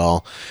terpenes as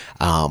well.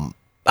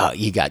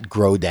 You got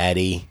Grow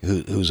Daddy,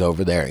 who's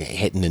over there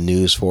hitting the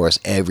news for us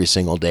every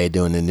single day,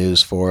 doing the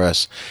news for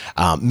us.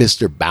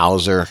 Mr.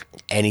 Bowser,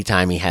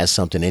 anytime he has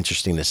something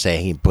interesting to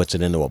say, he puts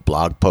it into a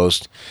blog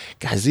post.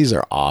 Guys, these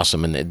are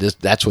awesome, and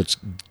that's what's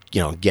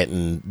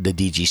getting the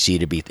DGC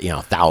to be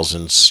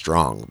thousands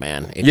strong,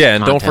 man. It's Yeah,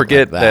 and don't content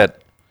forget like that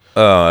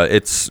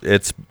it's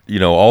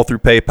all through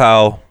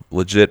PayPal,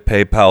 legit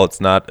PayPal.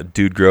 It's not a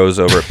Dude Grows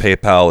over at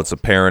PayPal. It's a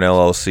parent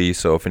LLC.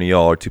 So if any of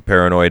y'all are too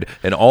paranoid,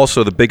 and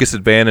also the biggest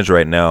advantage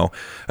right now,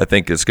 I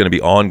think it's going to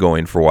be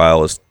ongoing for a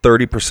while, is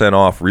 30%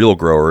 off real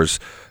growers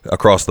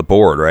across the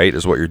board. Right,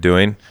 is what you're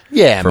doing.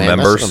 Yeah, for man,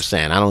 members. that's what I'm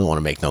saying. I don't want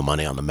to make no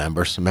money on the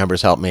members. The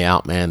members help me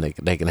out, man.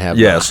 They can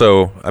have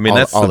So I mean,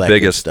 that's all the that good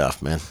biggest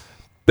stuff, man.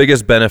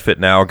 biggest benefit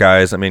now,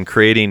 guys. I mean,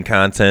 creating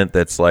content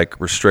that's like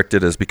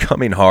restricted is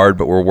becoming hard,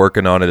 but we're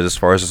working on it as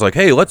far as it's like,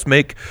 hey, let's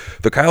make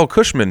the Kyle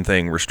Cushman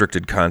thing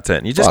restricted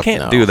content. You just Fuck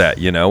can't no. do that,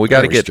 We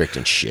got to get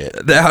restricting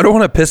shit. I don't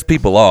want to piss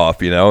people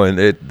off, and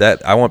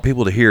that I want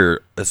people to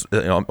hear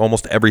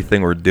almost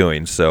everything we're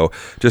doing. So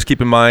just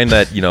keep in mind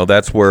that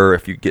that's where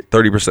if you get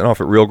 30%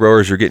 off at Real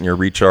Growers, you're getting your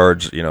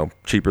recharge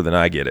cheaper than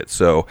I get it.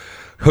 So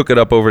hook it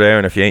up over there,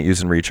 and if you ain't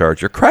using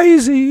recharge, you're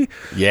crazy.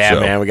 Yeah, So-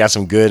 man, we got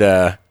some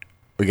good.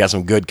 We got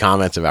some good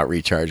comments about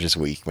recharge this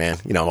week, man.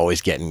 I'm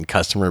always getting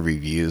customer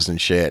reviews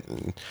and shit.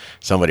 And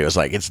somebody was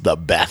like, "It's the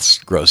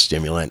best growth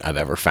stimulant I've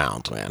ever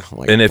found, man." I'm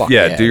like, And if "Fuck do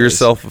it is."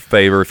 yourself a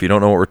favor. If you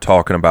don't know what we're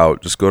talking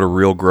about, just go to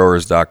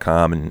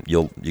realgrowers.com and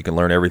you can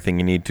learn everything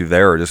you need to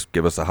there, or just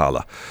give us a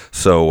holla.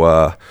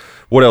 So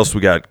what else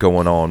we got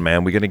going on,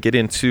 man? We're gonna get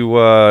into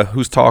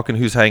who's talking,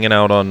 who's hanging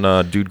out on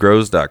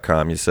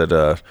dudegrows.com. You said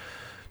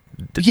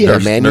Yeah,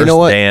 man. You Nurse know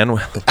what? Dan.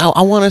 I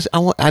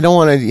don't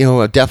want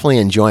to, definitely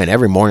enjoy it.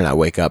 Every morning I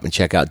wake up and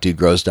check out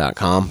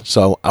dudegrows.com.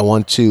 So I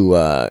want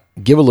to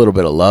give a little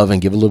bit of love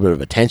and give a little bit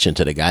of attention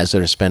to the guys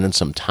that are spending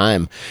some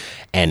time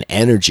and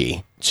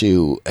energy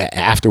to,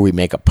 after we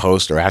make a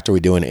post or after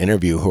we do an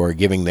interview, who are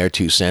giving their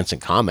 2 cents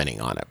and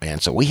commenting on it, man.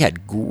 So we had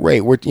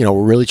we're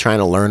really trying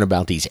to learn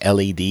about these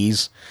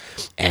LEDs.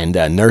 And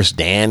Nurse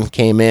Dan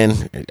came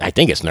in. I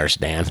think it's Nurse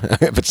Dan.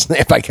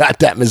 If I got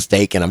that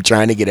mistaken, I'm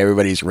trying to get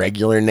everybody's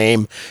regular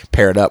name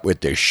paired up with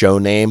their show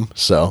name.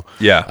 So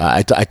Yeah.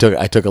 I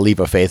took a leap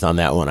of faith on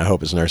that one. I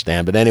hope it's Nurse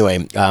Dan. But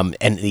anyway,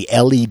 and the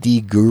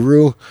LED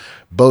Guru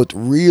both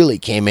really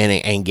came in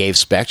and gave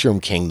Spectrum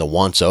King the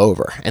once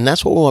over. And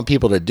that's what we want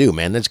people to do,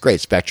 man. That's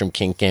great. Spectrum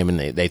King came and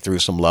they threw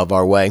some love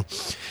our way.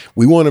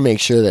 We want to make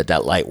sure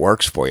that light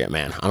works for you,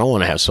 man. I don't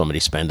want to have somebody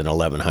spending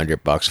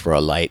 $1,100 for a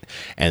light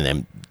and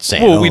then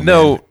saying, Well, "Oh, we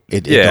know, man,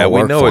 it we don't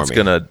work know for it's me."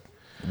 gonna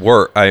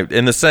work.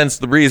 In the sense,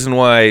 the reason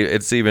why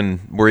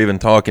we're even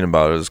talking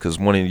about it is because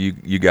one of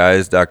you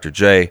guys, Dr.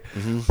 J,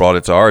 brought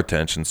it to our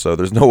attention. So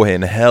there's no way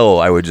in hell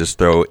I would just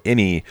throw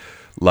any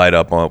light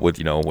up on it with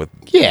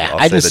Yeah,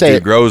 I just the say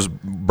Dude Grows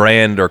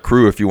brand or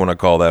crew, if you want to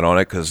call that on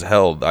it, because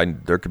hell,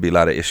 there could be a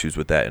lot of issues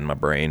with that in my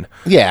brain.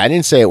 Yeah, I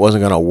didn't say it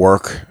wasn't going to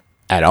work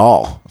at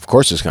all. Of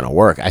course it's going to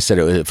work. I said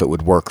if it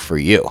would work for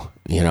you,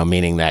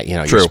 meaning that,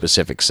 your True.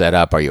 specific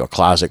setup. Are you a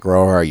closet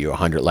grower? Are you a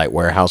 100-light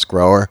warehouse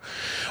grower?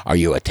 Are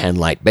you a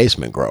 10-light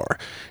basement grower?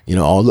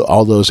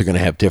 All those are going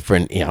to have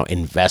different,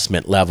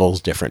 investment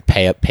levels, different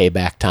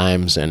payback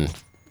times, and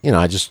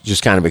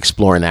just kind of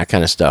exploring that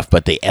kind of stuff.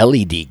 But the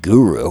LED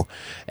Guru,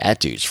 that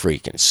dude's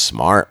freaking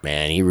smart,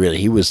 man. He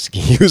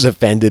was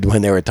offended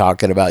when they were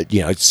talking about,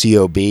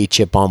 COB,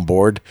 chip on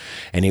board.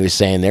 And he was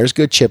saying there's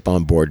good chip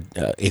on board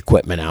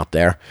equipment out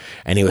there.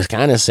 And he was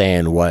kind of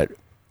saying what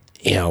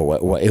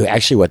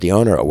the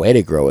owner of Way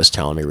to Grow was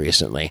telling me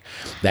recently,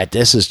 that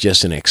this is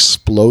just an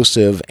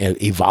explosive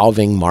and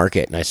evolving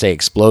market. And I say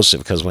explosive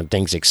because when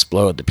things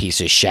explode, the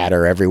pieces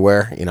shatter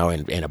everywhere, in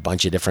a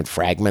bunch of different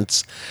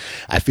fragments.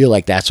 I feel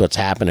like that's what's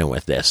happening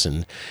with this.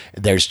 And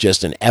there's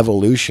just an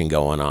evolution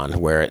going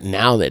on where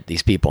now that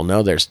these people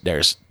know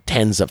there's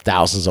tens of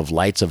thousands of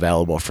lights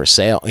available for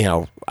sale,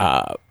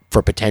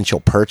 for potential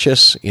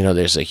purchase.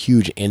 There's a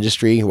huge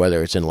industry,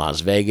 whether it's in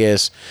Las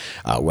Vegas,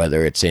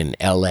 whether it's in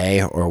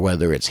LA, or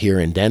whether it's here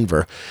in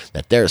Denver,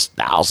 that there's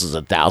thousands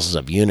and thousands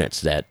of units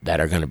that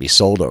are going to be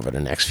sold over the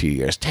next few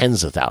years,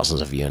 tens of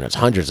thousands of units,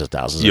 hundreds of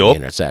thousands of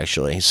units,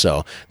 actually.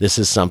 So this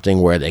is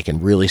something where they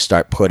can really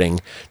start putting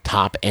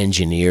top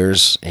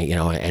engineers,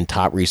 and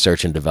top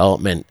research and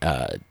development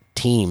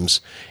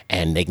teams,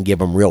 and they can give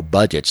them real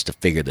budgets to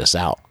figure this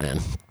out. And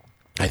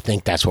I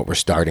think that's what we're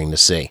starting to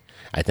see.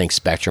 I think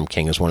Spectrum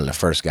King is one of the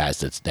first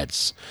guys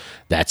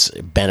that's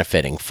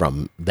benefiting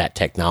from that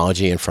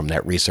technology and from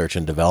that research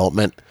and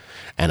development.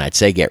 And I'd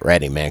say get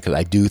ready, man, because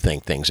I do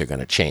think things are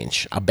going to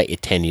change. I'll bet you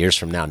 10 years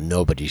from now,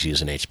 nobody's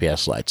using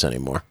HPS lights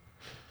anymore.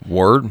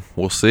 Word,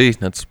 we'll see.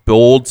 That's a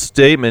bold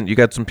statement. You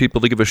got some people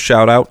to give a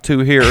shout out to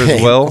here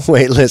as well.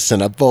 Wait,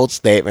 listen, a bold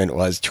statement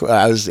was,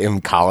 I was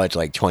in college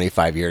like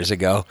 25 years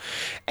ago,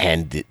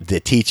 and the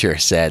teacher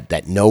said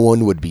that no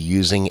one would be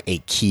using a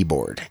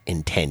keyboard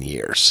in 10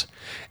 years.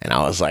 And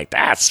I was like,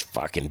 that's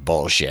fucking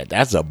bullshit.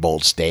 That's a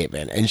bold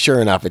statement. And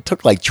sure enough, it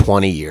took like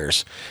 20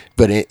 years.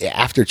 But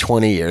after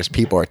 20 years,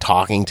 people are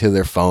talking to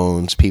their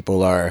phones.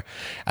 People are,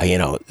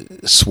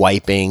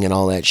 swiping and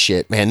all that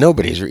shit. Man,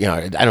 nobody's,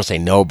 I don't say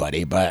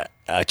nobody, but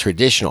a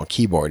traditional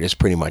keyboard is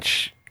pretty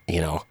much,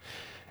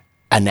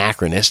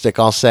 anachronistic,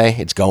 I'll say.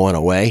 It's going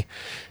away.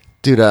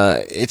 Dude,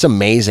 it's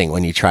amazing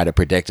when you try to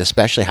predict,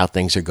 especially how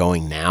things are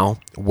going now,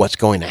 what's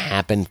going to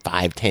happen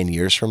 5-10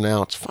 years from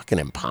now. It's fucking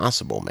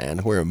impossible,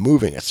 man. We're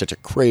moving at such a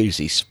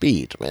crazy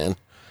speed, man.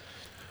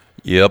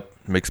 Yep.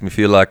 Makes me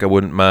feel like I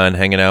wouldn't mind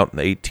hanging out in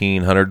the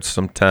 1800s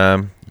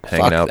sometime.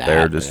 Hanging Fuck out that,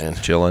 there, just man.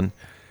 chilling.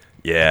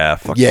 Yeah,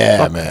 fuck,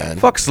 Man.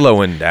 Fuck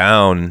slowing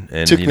down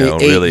and, Took you me know,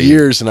 8 really.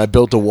 years, and I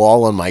built a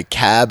wall on my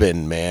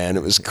cabin, man.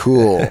 It was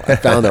cool. I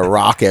found a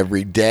rock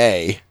every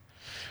day.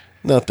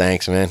 No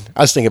thanks, man.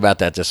 I was thinking about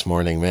that this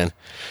morning, man.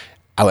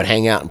 I would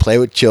hang out and play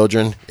with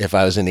children if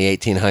I was in the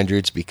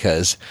 1800s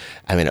because,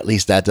 I mean, at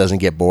least that doesn't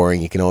get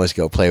boring. You can always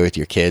go play with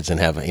your kids and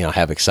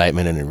have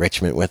excitement and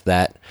enrichment with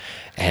that.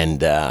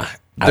 And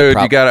Dude,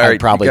 I'd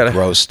probably you gotta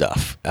grow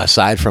stuff.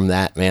 Aside from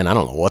that, man, I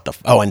don't know what the...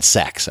 and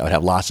sex. I would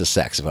have lots of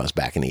sex if I was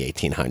back in the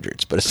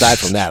 1800s. But aside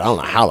from that, I don't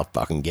know how the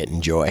fuck I'm getting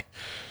joy.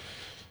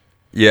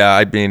 Yeah,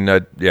 I mean,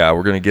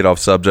 we're going to get off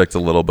subject a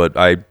little, but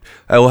I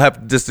will have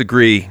to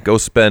disagree. Go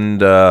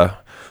spend a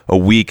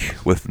week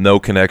with no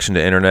connection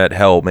to internet.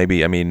 Hell, maybe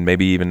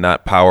even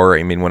not power.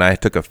 I mean, when I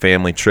took a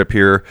family trip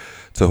here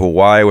to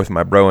Hawaii with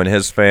my bro and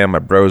his fam, my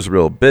bro's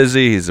real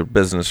busy. He's a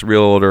business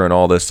realtor and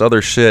all this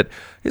other shit.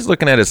 He's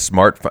looking at his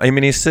smartphone. I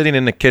mean, he's sitting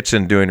in the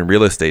kitchen doing a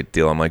real estate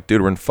deal. I'm like,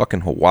 dude, we're in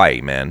fucking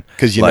Hawaii, man.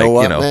 Because you know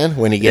what, man?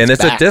 When he gets and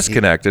it's back, a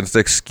disconnect. It's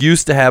an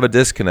excuse to have a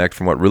disconnect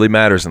from what really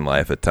matters in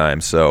life at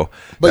times. So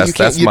But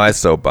that's my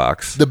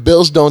soapbox. The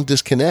bills don't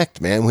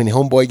disconnect, man. When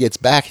homeboy gets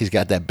back, he's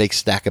got that big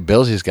stack of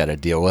bills he's got to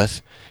deal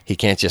with. He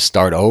can't just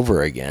start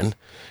over again.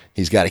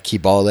 He's got to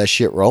keep all that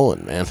shit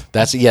rolling, man.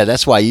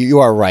 That's why you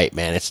are right,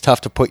 man. It's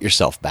tough to put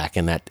yourself back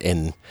in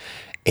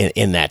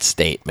that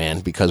state, man,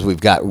 because we've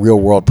got real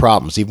world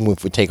problems. Even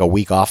if we take a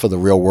week off of the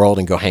real world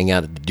and go hang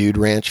out at the Dude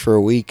Ranch for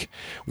a week,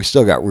 we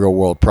still got real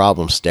world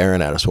problems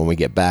staring at us when we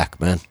get back,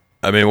 man.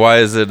 I mean, why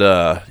is it,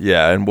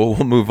 and we'll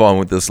move on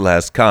with this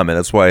last comment.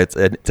 That's why it's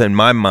in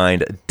my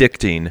mind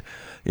addicting,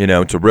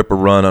 to rip a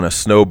run on a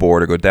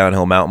snowboard or go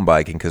downhill mountain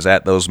biking, because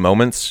at those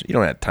moments, you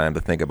don't have time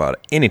to think about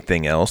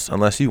anything else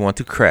unless you want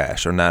to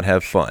crash or not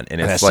have fun.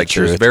 And it's That's like the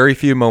truth. there's very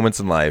few moments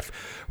in life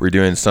where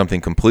you're doing something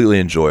completely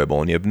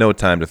enjoyable and you have no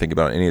time to think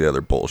about any of the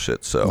other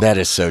bullshit. So That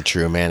is so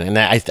true, man. And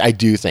I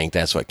do think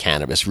that's what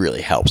cannabis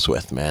really helps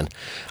with, man.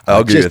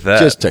 I'll agree with that.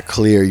 Just to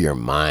clear your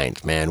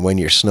mind, man. When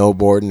you're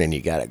snowboarding and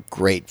you got a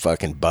great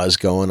fucking buzz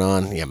going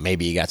on,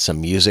 maybe you got some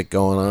music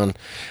going on.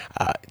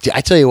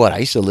 I tell you what, I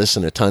used to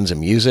listen to tons of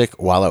music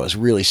while I was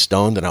really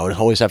stoned, and I would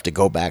always have to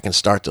go back and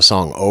start the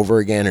song over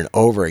again and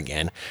over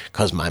again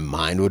because my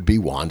mind would be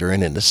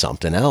wandering into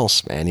something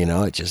else, man.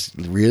 It just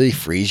really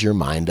frees your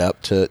mind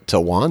up to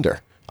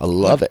wander. I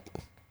love it.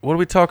 what are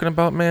we talking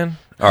about, man?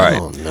 All right. I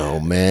don't know,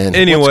 man.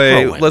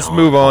 Anyway, What's going let's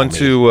move on homie?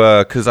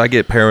 to, because I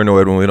get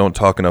paranoid when we don't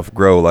talk enough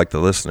grow, like the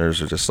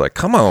listeners are just like,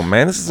 come on,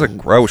 man, this is a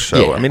grow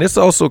show. Yeah. I mean, it's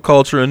also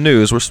culture and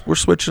news. We're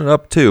switching it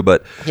up too,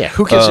 but Yeah,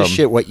 who gives a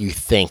shit what you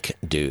think,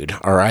 dude?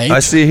 All right. I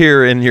see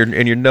here in your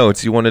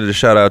notes, you wanted to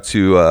shout out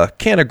to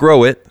Can of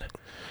Grow It.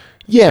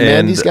 Yeah, man,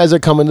 And- these guys are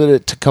coming to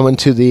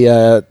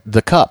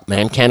the cup,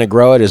 man. Canna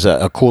Grow It is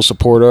a cool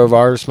supporter of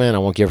ours, man. I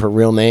won't give her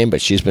real name,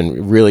 but she's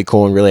been really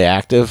cool and really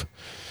active.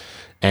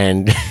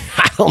 And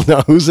I don't know,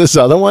 who's this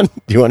other one?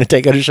 Do you want to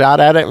take a shot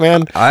at it,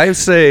 man? I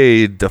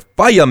say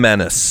Defy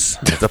Menace.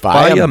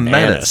 Defy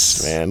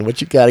Menace. man.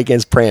 What you got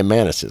against praying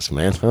mantises,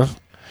 man? Huh?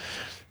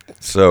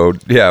 So,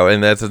 yeah,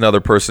 and that's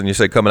another person you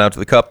say coming out to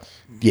the cup.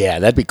 Yeah,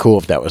 that'd be cool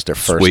if that was their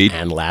first Sweet.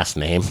 and last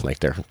name, like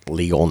their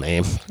legal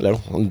name.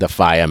 Hello, I'm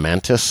Defy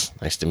Mantis.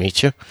 Nice to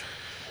meet you.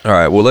 All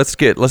right, well, let's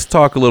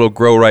talk a little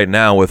grow right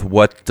now with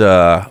what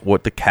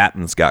the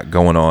captain's got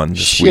going on this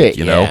Shit, week,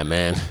 you yeah, know?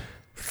 man.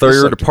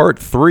 Third part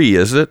 3,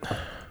 is it?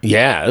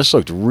 Yeah, this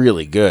looked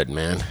really good,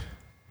 man.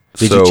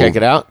 Did So- you check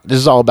it out? This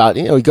is all about,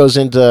 he goes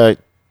into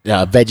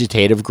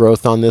vegetative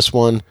growth on this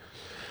one.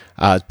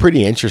 It's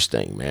pretty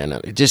interesting, man.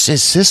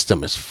 His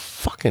system is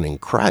fucking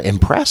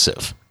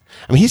impressive.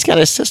 I mean, he's got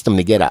a system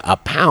to get a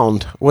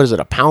pound, what is it,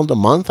 a pound a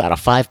month out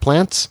of 5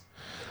 plants?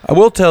 I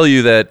will tell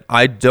you that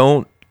I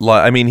don't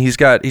like. I mean, he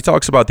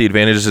talks about the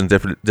advantages and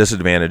different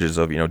disadvantages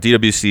of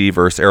DWC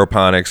versus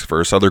aeroponics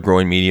versus other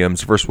growing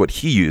mediums versus what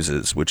he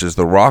uses, which is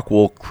the rock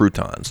wool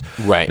croutons.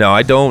 Right. Now,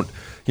 I don't.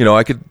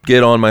 I could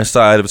get on my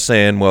side of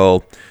saying,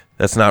 well,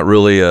 that's not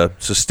really a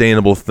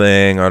sustainable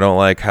thing. I don't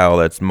like how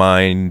that's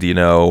mined.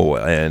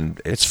 And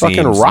It's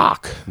fucking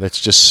rock that's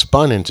just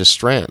spun into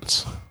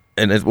strands.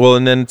 And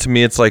then to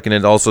me, it's like, and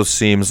it also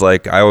seems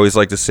like I always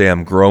like to say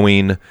I'm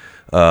growing.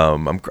 I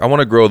want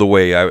to grow the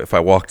way if I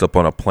walked up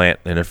on a plant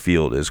in a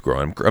field is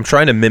growing. I'm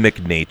trying to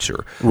mimic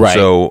nature. Right.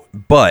 So,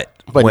 but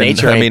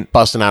Nature ain't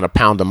busting out a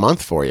pound a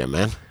month for you,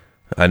 man.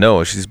 I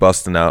know she's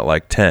busting out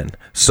like 10.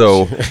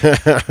 So,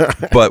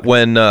 but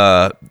when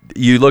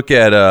you look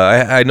at,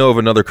 I know of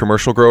another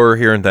commercial grower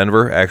here in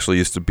Denver. Actually,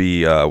 used to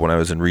be when I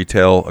was in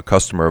retail, a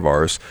customer of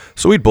ours.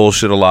 So we'd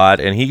bullshit a lot,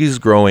 and he's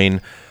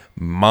growing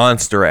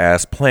monster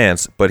ass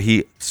plants, but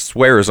he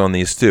swears on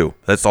these too.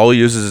 That's all he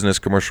uses in his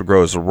commercial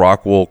grow is the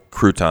rock wool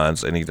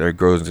croutons, and he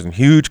grows in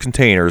huge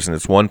containers, and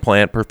it's 1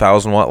 plant per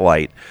 1,000 watt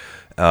light.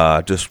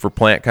 just for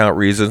plant count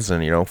reasons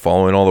and,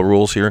 following all the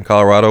rules here in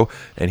Colorado.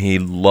 And he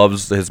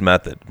loves his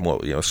method.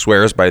 Well,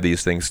 swears by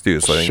these things too.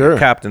 So I think Sure. the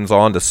captain's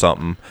on to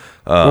something.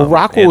 Well,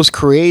 Rockwell and- was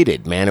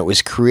created, man. It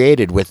was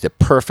created with the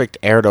perfect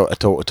air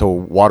to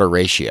water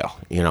ratio,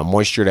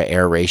 moisture to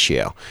air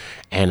ratio.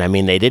 And I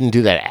mean, they didn't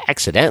do that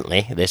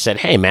accidentally. They said,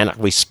 hey, man,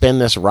 we spin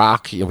this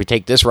rock. We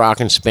take this rock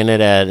and spin it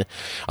at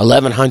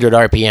 1,100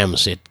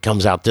 RPMs. It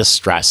comes out this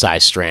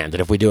size strand.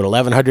 And if we do it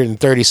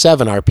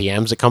 1,137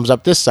 RPMs, it comes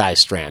up this size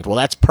strand. Well,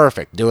 that's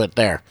perfect. Do it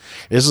there.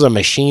 This is a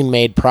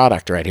machine-made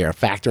product right here, a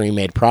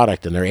factory-made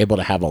product. And they're able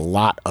to have a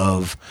lot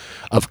of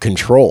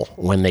control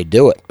when they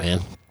do it,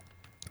 man.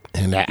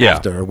 And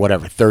after,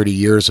 30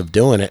 years of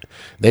doing it,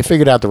 they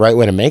figured out the right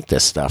way to make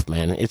this stuff,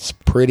 man. It's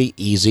pretty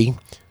easy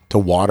to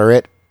water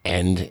it,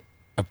 and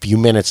a few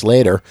minutes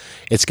later,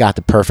 it's got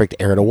the perfect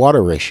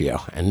air-to-water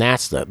ratio. And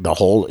that's the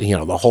whole,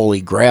 the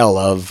holy grail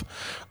of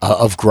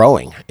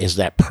growing is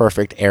that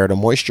perfect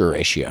air-to-moisture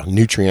ratio,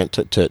 nutrient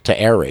to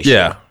air ratio.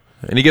 Yeah.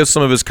 And he gives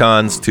some of his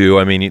cons, too.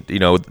 I mean,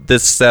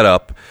 this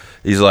setup,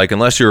 he's like,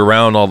 unless you're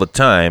around all the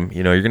time,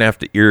 you're going to have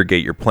to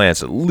irrigate your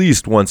plants at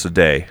least once a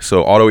day.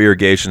 So auto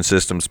irrigation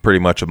system's pretty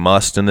much a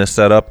must in this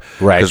setup.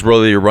 Right. Because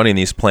really you're running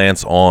these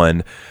plants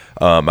on.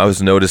 I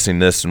was noticing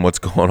this, and what's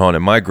going on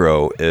in my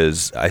grow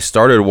is I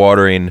started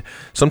watering.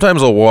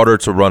 Sometimes I'll water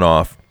to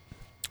runoff.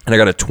 And I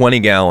got a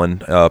 20-gallon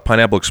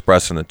Pineapple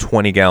Express in a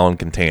 20-gallon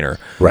container.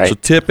 Right. So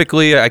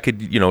typically I could,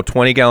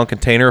 20-gallon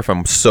container, if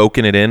I'm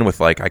soaking it in with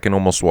I can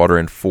almost water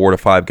in 4 to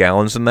 5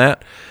 gallons in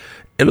that.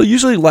 It'll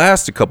usually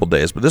last a couple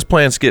days, but this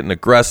plant's getting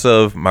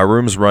aggressive. My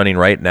room's running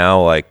right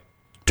now like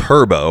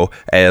turbo,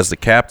 as the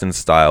captain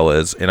style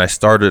is, and I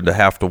started to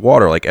have to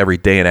water like every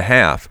day and a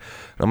half.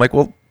 And I'm like,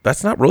 well,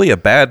 that's not really a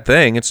bad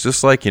thing. It's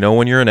just like,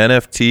 when you're an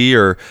NFT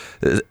or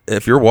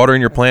if you're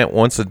watering your plant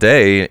once a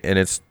day and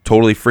it's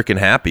totally freaking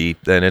happy,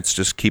 then it's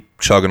just keep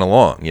chugging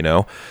along,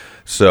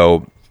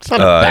 So It's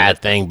not a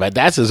bad thing, but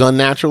that's as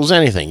unnatural as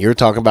anything. You're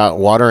talking about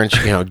watering,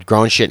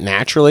 growing shit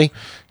naturally.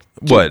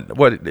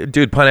 What,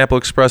 dude? Pineapple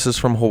Express is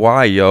from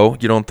Hawaii, yo.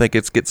 You don't think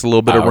it gets a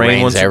little bit of rain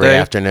Rains once a every day?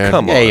 afternoon.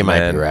 Come yeah, on, you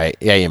man. might be right.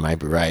 Yeah, you might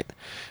be right.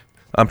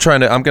 I'm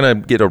gonna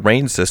get a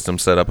rain system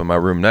set up in my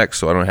room next,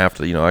 so I don't have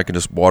to. I can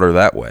just water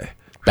that way.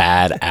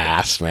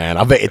 Badass, man.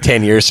 I'll bet you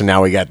 10 years from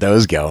now we got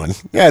those going.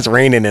 Yeah, it's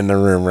raining in the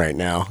room right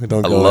now.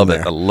 Don't I go love in it.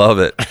 there. I love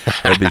it.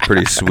 That'd be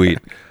pretty sweet.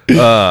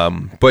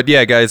 But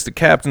yeah, guys, the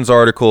captain's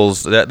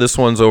articles. This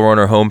one's over on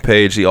our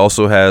homepage. He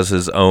also has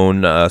his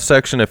own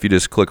section. If you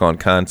just click on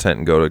content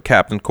and go to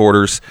Captain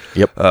Quarters,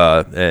 Yep.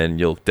 And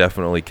you'll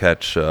definitely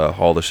catch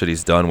all the shit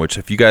he's done. Which,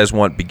 if you guys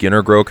want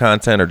beginner grow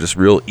content or just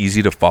real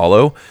easy to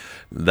follow,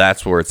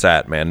 that's where it's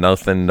at, man.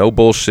 Nothing, no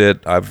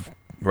bullshit. I've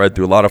read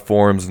through a lot of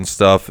forums and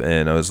stuff,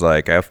 and I was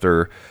like,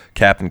 after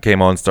Captain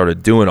came on and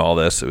started doing all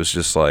this, it was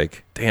just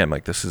like, damn,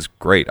 like, this is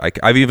great.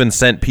 I've even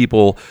sent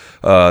people,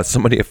 a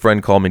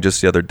friend called me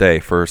just the other day,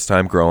 first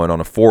time growing on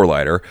a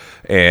 4-lighter,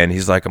 and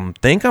he's like, I'm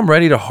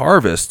ready to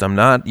harvest. I'm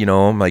not,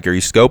 I'm like, are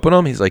you scoping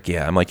them? He's like,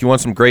 yeah. I'm like, you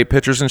want some great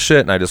pictures and shit?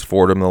 And I just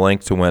forwarded him the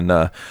link to when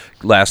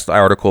last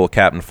article,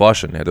 Captain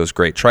Flushin' had those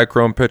great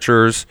trichome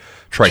pictures,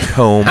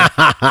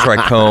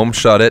 trichome,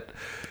 shut it.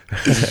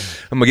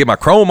 I'm gonna get my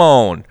chrome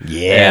on.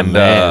 Yeah, and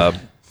man.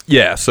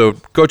 yeah, so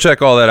go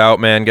check all that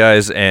out, man,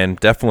 guys, and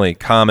definitely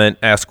comment,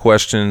 ask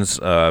questions.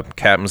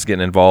 Captain's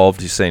getting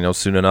involved. He's saying,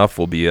 soon enough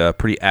we'll be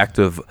pretty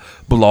active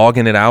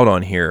blogging it out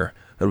on here.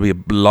 There'll be a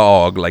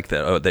blog like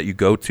that that you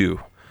go to.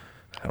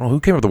 I don't know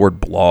who came up with the word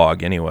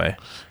blog anyway.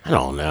 I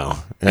don't know.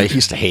 I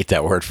used to hate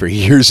that word for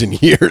years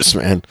and years,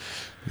 man.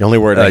 The only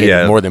word I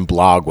hated more than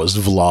blog was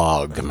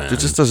vlog, man. It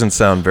just doesn't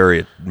sound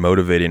very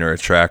motivating or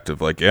attractive.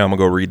 Like, yeah, I'm gonna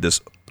go read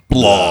this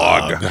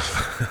blog.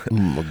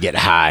 We'll get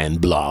high and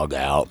blog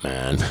out,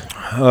 man.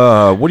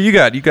 What do you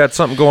got? You got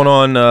something going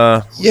on?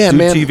 Yeah, Dude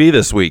man. TV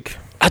this week.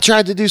 I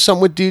tried to do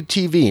something with Dude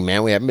TV,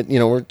 man. We haven't,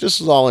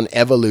 this is all an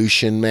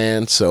evolution,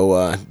 man.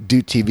 So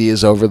Dude TV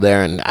is over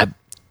there, and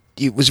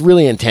it was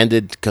really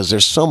intended because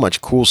there's so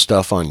much cool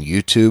stuff on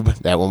YouTube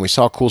that when we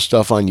saw cool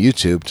stuff on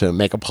YouTube to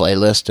make a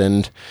playlist,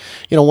 and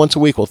once a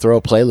week we'll throw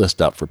a playlist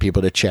up for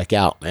people to check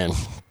out, man.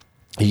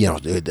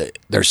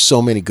 There's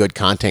so many good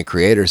content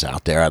creators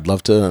out there. I'd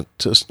love to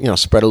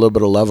spread a little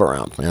bit of love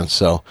around, man.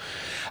 So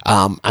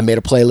I made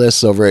a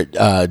playlist over at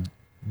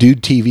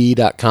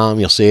dudetv.com.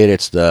 You'll see it.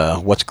 It's the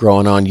What's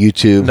Growing on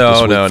YouTube.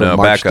 No.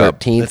 March Back up.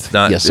 13th. It's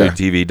not Yes, sir.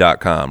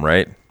 dudetv.com,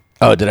 right?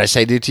 Oh, did I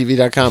say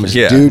dudetv.com? It's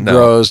Yeah, no.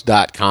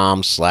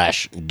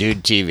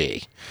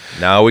 dudegrows.com/dudetv.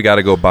 Now we got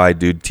to go buy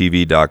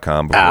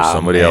dudetv.com before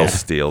somebody man. else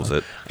steals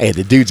it. Hey,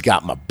 the dude's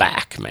got my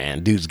back,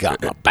 man. Dude's got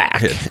my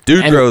back.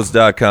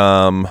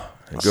 Dudegrows.com.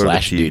 Go to the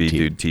Slash TV,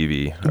 Dude Dude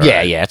TV. All Yeah,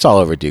 right. yeah, it's all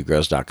over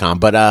dudegrows.com.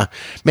 But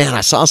man,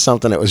 I saw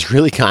something that was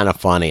really kind of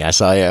funny. I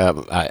saw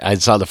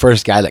the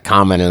first guy that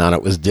commented on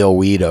it was Dill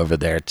Weed over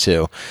there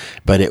too.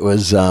 But it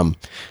was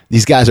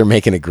these guys are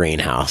making a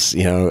greenhouse.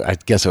 I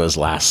guess it was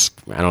I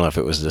don't know if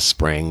it was this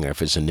spring or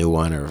if it's a new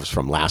one or if it was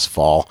from last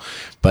fall.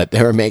 But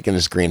they were making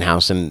this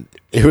greenhouse, and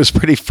It was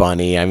pretty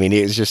funny. I mean,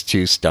 it was just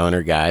two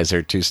stoner guys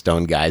or two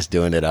stone guys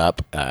doing it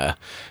up.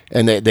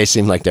 And they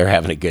seemed like they were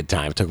having a good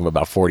time. It took them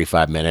about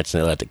 45 minutes,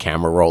 and they let the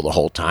camera roll the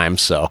whole time.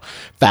 So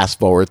fast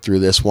forward through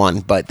this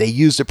one. But they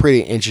used a pretty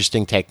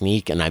interesting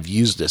technique, and I've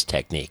used this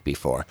technique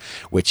before,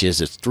 which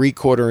is it's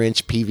 3/4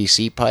 inch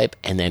PVC pipe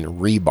and then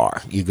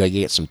rebar. You go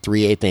get some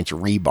 3/8 inch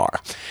rebar.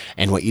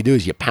 And what you do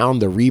is you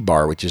pound the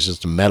rebar, which is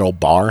just a metal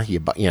bar. You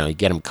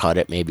get them cut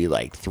at maybe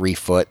like 3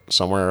 foot,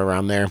 somewhere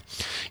around there.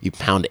 You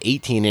pound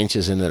 18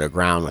 inches into the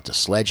ground with a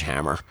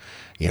sledgehammer,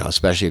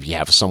 especially if you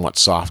have a somewhat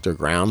softer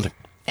ground.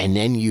 And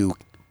then you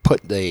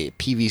put the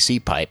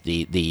PVC pipe,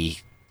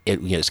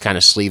 it's kind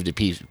of sleeved the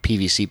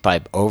PVC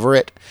pipe over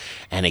it,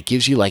 and it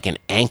gives you like an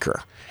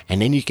anchor.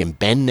 And then you can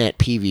bend that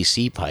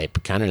PVC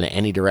pipe kind of in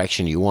any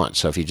direction you want.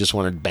 So if you just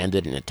want to bend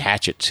it and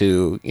attach it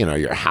to,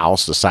 your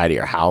house, the side of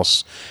your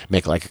house,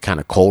 make like a kind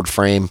of cold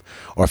frame,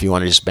 or if you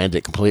want to just bend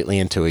it completely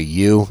into a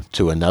U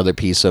to another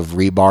piece of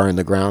rebar in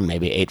the ground,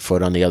 maybe 8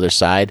 foot on the other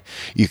side,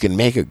 you can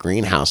make a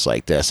greenhouse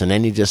like this. And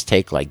then you just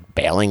take like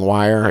baling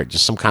wire or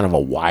just some kind of a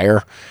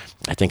wire.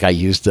 I think I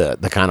used the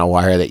kind of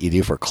wire that you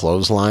do for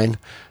clothesline.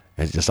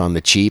 It's just on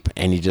the cheap,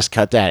 and you just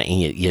cut that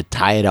and you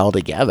tie it all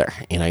together.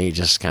 You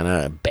just kind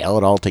of bale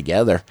it all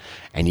together,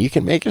 and you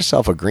can make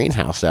yourself a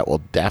greenhouse that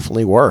will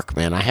definitely work,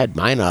 man. I had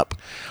mine up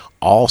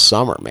all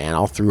summer, man,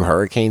 all through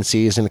hurricane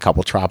season, a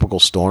couple tropical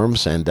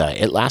storms, and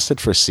it lasted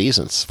for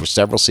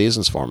several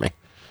seasons for me.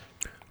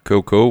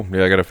 Cool.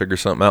 Yeah, I got to figure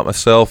something out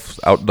myself.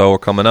 Outdoor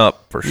coming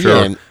up for sure.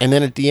 Yeah, and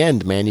then at the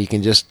end, man, you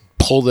can just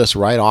pull this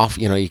right off.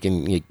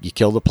 You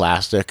kill the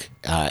plastic,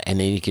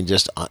 and then you can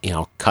just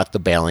cut the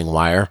baling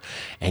wire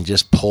and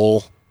just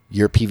pull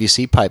your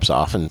PVC pipes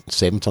off and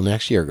save them till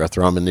next year. Go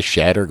throw them in the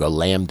shed or go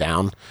lay them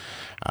down.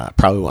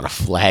 Probably want to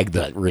flag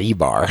the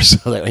rebar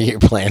so that when you're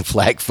playing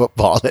flag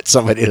football that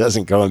somebody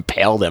doesn't go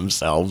impale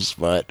themselves.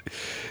 But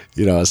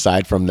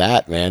aside from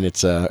that, man,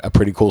 it's a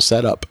pretty cool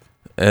setup.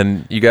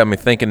 And you got me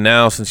thinking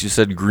now, since you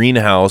said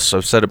greenhouse,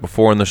 I've said it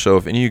before in the show,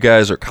 if any of you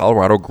guys are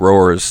Colorado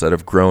growers that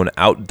have grown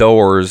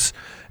outdoors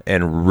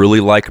and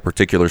really like a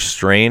particular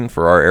strain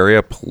for our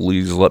area,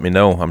 please let me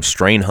know. I'm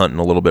strain hunting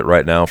a little bit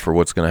right now for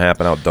what's going to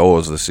happen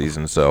outdoors this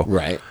season. So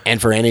right. And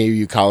for any of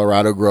you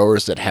Colorado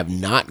growers that have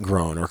not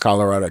grown, or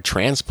Colorado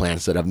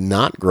transplants that have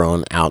not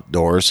grown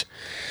outdoors,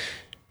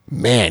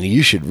 man,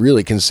 you should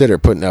really consider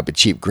putting up a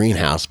cheap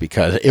greenhouse,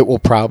 because it will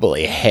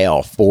probably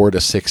hail 4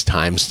 to 6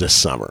 times this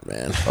summer,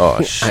 man.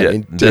 Oh,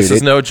 shit. Dude, this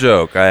is no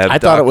joke. I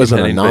thought it was an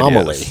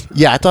anomaly. Videos.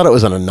 Yeah, I thought it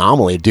was an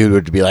anomaly. Dude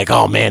would be like,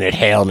 "Oh man, it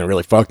hailed and it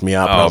really fucked me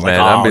up." And I was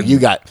like,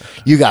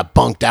 you got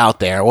bunked out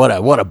there.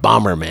 What a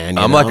bummer, man.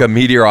 I'm like a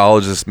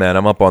meteorologist, man.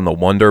 I'm up on the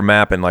Wonder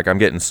Map, and like I'm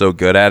getting so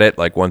good at it.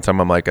 Like one time,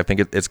 I'm like, I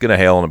think it's gonna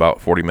hail in about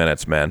 40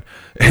 minutes, man,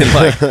 and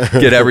like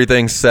get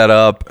everything set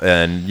up.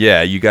 And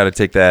yeah, you got to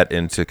take that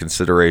into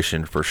consideration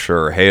for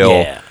sure.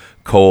 Hail,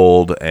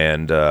 cold,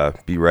 and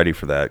be ready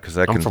for that, because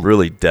that can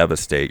really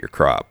devastate your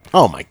crop.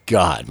 Oh my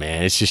God,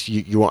 man! It's just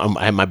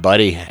I had my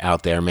buddy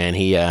out there, man.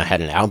 He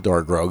had an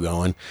outdoor grow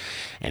going,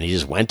 and he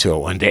just went to it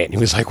one day, and he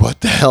was like, "What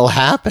the hell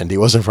happened?" He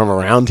wasn't from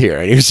around here,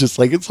 and he was just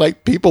like, "It's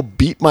like people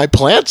beat my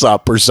plants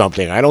up or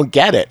something. I don't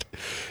get it."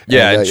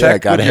 Yeah, and,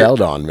 check. Got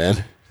held on,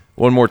 man.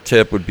 One more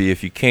tip would be,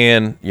 if you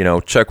can,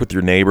 check with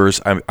your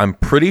neighbors. I'm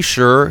pretty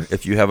sure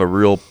if you have a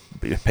real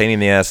pain in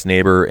the ass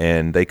neighbor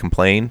and they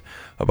complain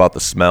about the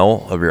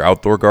smell of your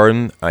outdoor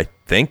garden, I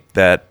think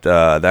that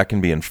that can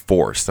be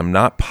enforced. I'm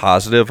not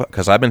positive,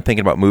 because I've been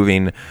thinking about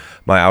moving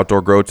my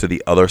outdoor grow to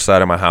the other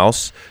side of my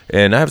house,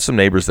 and I have some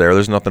neighbors there.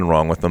 There's nothing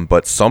wrong with them,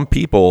 but some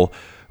people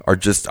are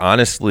just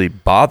honestly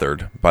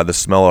bothered by the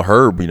smell of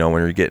herb, when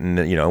you're getting,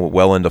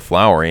 well into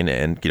flowering,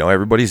 and,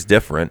 everybody's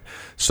different.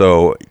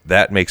 So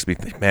that makes me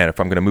think, man,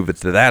 if I'm going to move it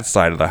to that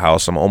side of the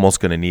house, I'm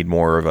almost going to need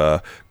more of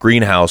a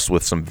greenhouse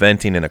with some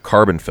venting and a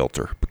carbon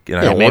filter. And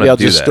I don't want to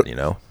do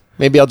that,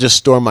 Maybe I'll just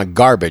store my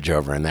garbage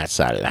over in that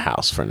side of the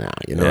house for now.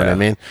 You know what I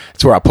mean?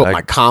 That's where I'll put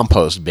my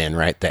compost bin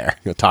right there.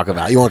 You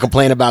want to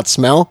complain about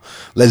smell?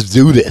 Let's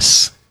do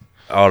this.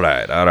 All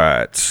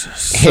right.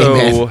 So,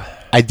 hey, man,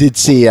 I did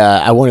see,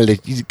 I wanted a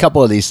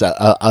couple of these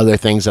other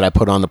things that I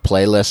put on the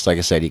playlist. Like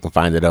I said, you can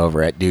find it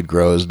over at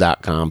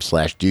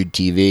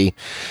dudegrows.com/dudetv.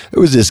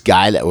 There was this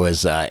guy that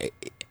was, I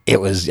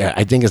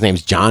think his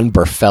name's John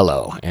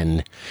Burfello,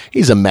 and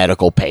he's a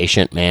medical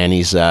patient, man.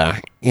 He's,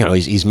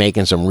 he's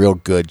making some real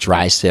good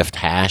dry sift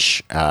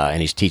hash, and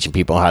he's teaching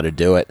people how to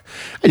do it.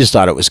 I just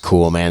thought it was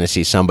cool, man, to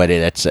see somebody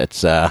that's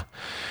it's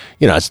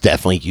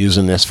definitely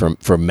using this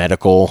for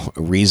medical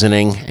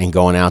reasoning and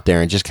going out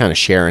there and just kind of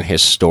sharing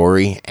his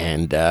story.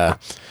 And, I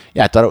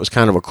thought it was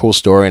kind of a cool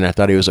story, and I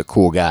thought he was a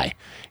cool guy.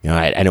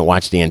 I didn't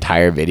watch the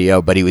entire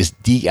video, but he was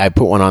I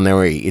put one on there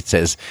where it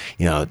says,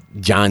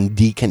 John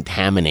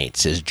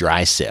decontaminates his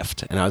dry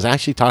sift. And I was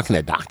actually talking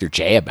to Dr.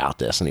 J about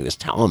this, and he was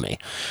telling me,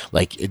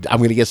 like, I'm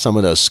going to get some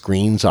of those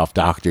screens off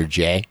Dr.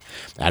 J.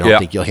 I don't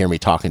think you'll hear me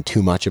talking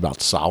too much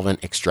about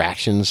solvent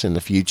extractions in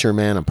the future,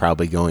 man. I'm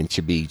probably going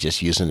to be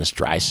just using this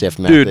dry sift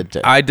method.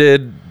 Dude, I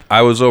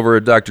I was over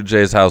at Dr.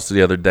 J's house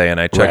the other day, and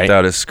I checked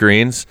out his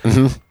screens,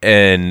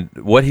 and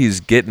what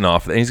he's getting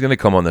off, and he's going to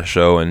come on the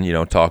show and, you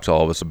know, talk to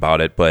all of us about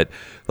it, but,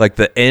 like,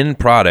 the end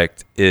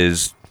product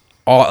is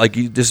all, like,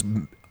 you just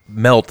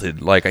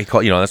melted, like, I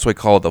call, you know, that's why I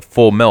call it the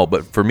full melt,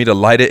 but for me to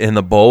light it in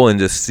the bowl and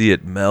just see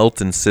it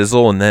melt and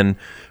sizzle, and then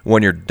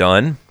when you're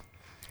done,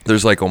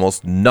 there's, like,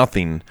 almost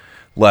nothing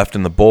left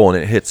in the bowl,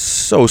 and it hits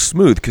so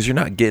smooth because you're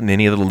not getting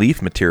any of the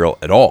leaf material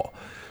at all.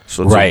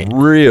 So it's a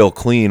real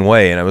clean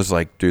way, and I was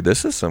like, dude,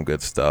 this is some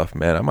good stuff,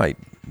 man.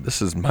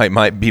 This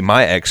might be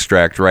my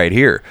extract right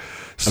here.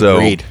 So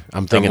Agreed.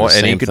 I'm thinking the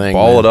same thing. And you could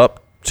ball it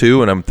up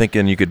too, and I'm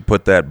thinking you could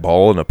put that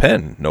ball in a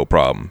pen, no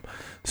problem.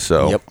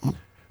 So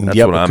that's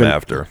what I'm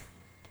after.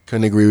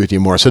 Couldn't agree with you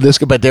more. So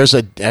but there's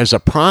a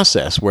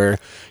process where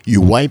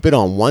you wipe it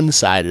on one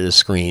side of the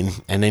screen,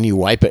 and then you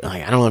wipe it.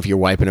 Like, I don't know if you're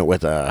wiping it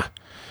with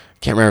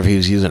can't remember if he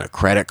was using a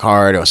credit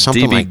card or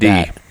something like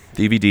that.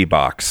 DVD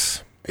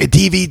box. A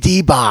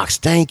DVD box,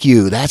 thank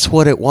you. That's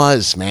what it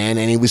was, man.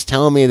 And he was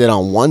telling me that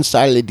on one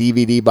side of the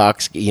DVD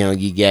box, you know,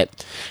 you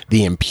get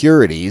the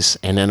impurities,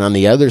 and then on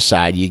the other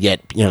side, you get,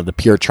 you know, the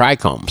pure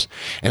trichomes.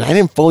 And I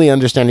didn't fully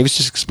understand. He was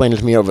just explaining it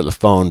to me over the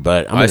phone,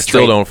 but I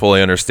still don't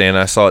fully understand.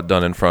 I saw it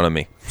done in front of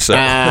me. So.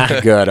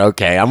 Good.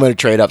 Okay, I'm going to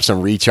trade up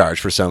some recharge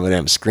for some of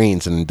them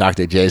screens, and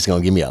Dr. J's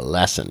going to give me a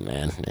lesson,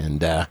 man.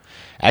 And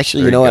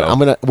actually, you know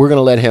what? We're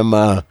gonna let him.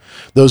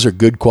 Those are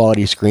good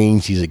quality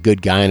screens. He's a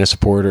good guy and a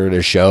supporter of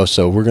the show.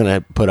 So we're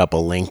gonna put up a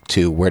link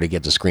to where to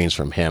get the screens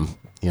from him.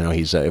 You know,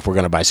 he's if we're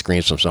gonna buy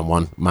screens from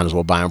someone, might as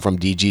well buy them from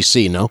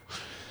DGC. No.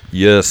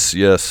 Yes.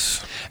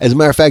 As a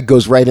matter of fact,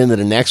 goes right into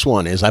the next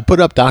one. Is I put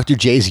up Dr.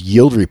 J's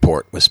yield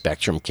report with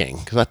Spectrum King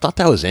because I thought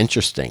that was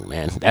interesting,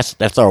 man.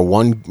 That's our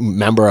one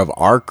member of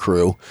our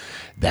crew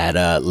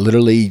that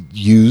literally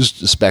used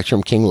the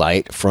Spectrum King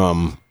light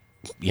from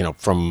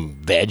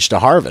veg to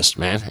harvest,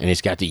 man. And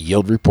he's got the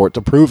yield report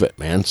to prove it,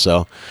 man.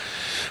 So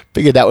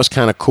figured that was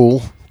kind of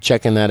cool,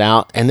 checking that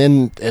out. And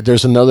then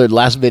there's another,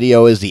 last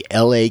video is the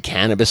LA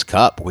Cannabis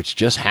Cup, which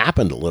just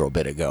happened a little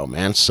bit ago,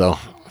 man. So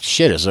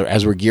shit,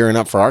 as we're gearing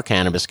up for our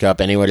Cannabis Cup,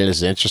 anybody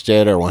that's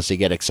interested or wants to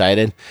get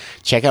excited,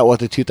 check out what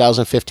the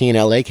 2015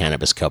 LA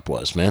Cannabis Cup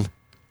was, man.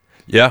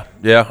 Yeah.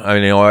 I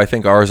mean, you know, I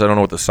think ours, I don't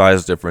know what the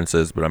size difference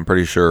is, but I'm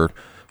pretty sure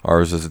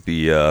ours is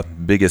the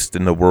biggest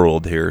in the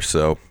world here,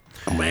 so...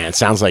 Oh, man, it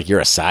sounds like you're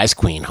a size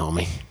queen,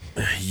 homie.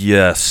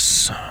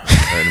 Yes.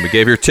 And we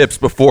gave your tips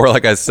before,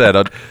 like I said.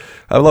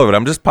 I love it.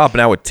 I'm just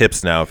popping out with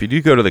tips now. If you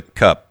do go to the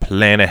cup,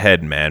 plan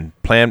ahead, man.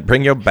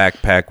 Bring your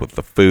backpack with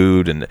the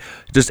food and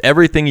just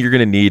everything you're going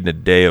to need in a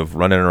day of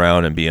running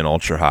around and being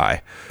ultra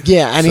high.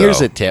 Yeah, and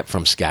here's a tip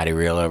from Scotty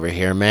Real over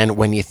here, man.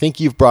 When you think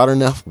you've brought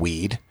enough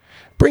weed,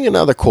 bring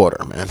another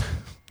quarter, man.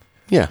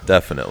 Yeah.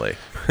 Definitely.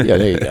 Yeah,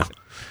 there you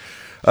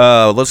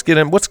go. Let's get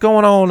in. What's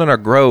going on in our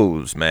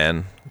grows,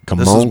 man?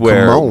 This is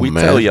where we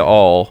tell you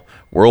all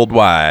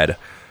worldwide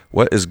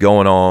what is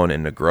going on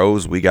in the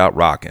grows we got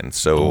rocking.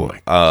 So, oh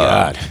my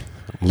God.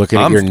 I'm looking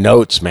at your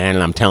notes, man,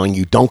 and I'm telling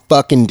you, don't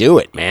fucking do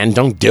it, man.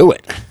 Don't do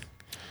it.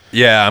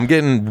 Yeah, I'm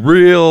getting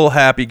real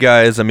happy,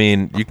 guys. I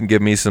mean, you can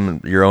give me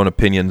your own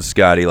opinions,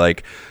 Scotty.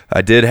 Like,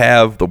 I did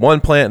have the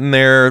one plant in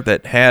there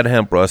that had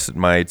hemp russet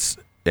mites,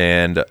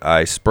 and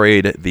I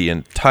sprayed the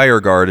entire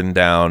garden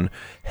down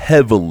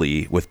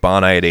heavily with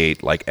Bonite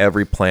 8, like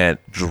every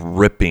plant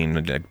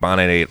dripping, like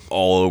Bonite 8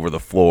 all over the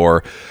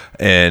floor.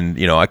 And,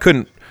 you know, I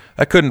couldn't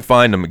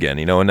find them again,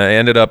 you know, and I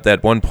ended up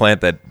that one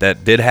plant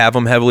that did have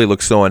them heavily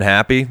looked so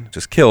unhappy,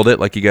 just killed it,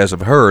 like you guys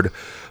have heard.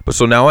 But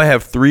so now I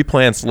have 3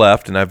 plants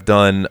left, and I've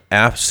done,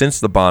 since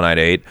the Bonite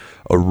 8,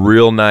 a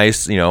real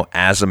nice, you know,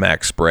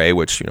 Azamax spray,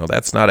 which, you know,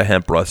 that's not a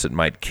hemp russet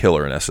mite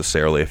killer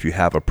necessarily if you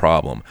have a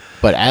problem.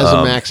 But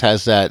Azamax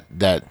has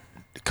that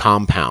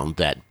compound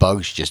that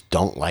bugs just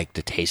don't like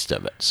the taste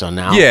of it. So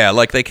now, yeah,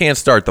 like they can't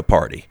start the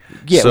party.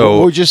 Yeah,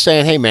 so we're just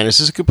saying, hey man, is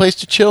this a good place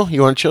to chill?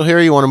 You want to chill here?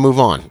 Or you want to move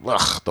on?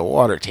 Ugh, the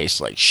water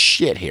tastes like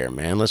shit here,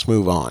 man. Let's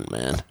move on,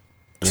 man.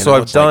 So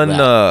I've done,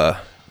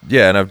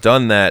 and I've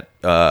done that.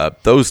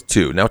 Those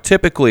 2. Now,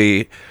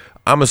 typically,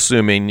 I'm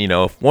assuming, you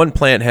know, if one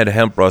plant had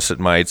hemp russet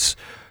mites,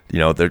 you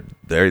know,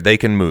 they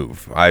can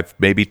move. I've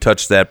maybe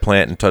touched that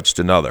plant and touched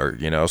another,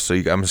 you know, so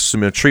I'm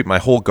assuming to treat my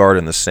whole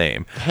garden the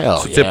same.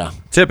 Hell yeah.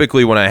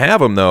 Typically when I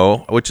have them,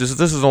 though, this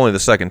is only the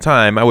second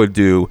time, I would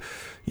do,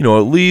 you know,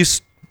 at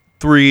least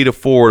 3 to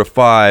 4 to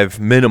 5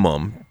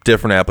 minimum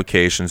different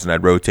applications, and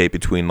I'd rotate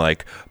between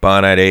like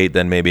Bonite 8,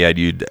 then maybe I'd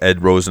use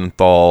Ed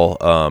Rosenthal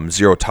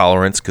Zero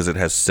Tolerance because it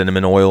has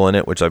cinnamon oil in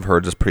it, which I've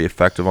heard is pretty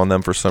effective on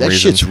them for some reason.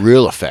 That shit's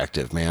real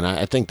effective, man.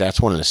 I think that's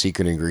one of the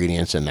secret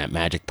ingredients in that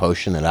magic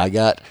potion that I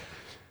got.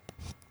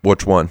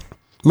 Which one?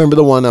 Remember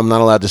the one I'm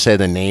not allowed to say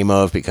the name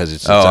of because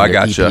it's under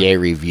gotcha. EPA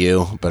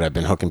review, but I've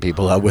been hooking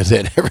people up with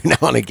it every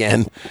now and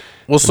again.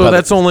 Well, so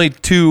that's only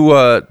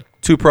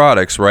two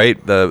products,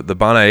 right? The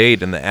Bonite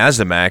 8 and the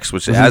Azamax,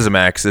 which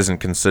Azamax isn't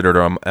considered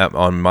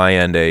on my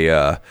end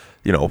a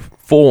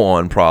full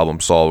on problem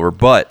solver,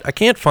 but I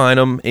can't find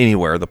them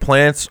anywhere. The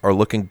plants are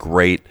looking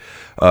great.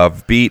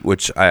 Beet,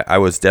 which I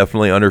was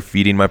definitely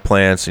underfeeding my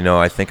plants.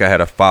 I think I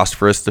had a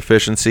phosphorus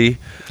deficiency.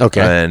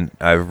 Okay. And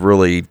I've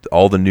really,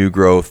 all the new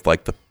growth,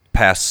 like the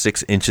past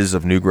 6 inches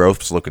of new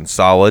growth is looking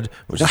solid.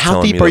 Which So is how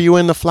telling deep me are that you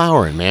in the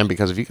flowering, man?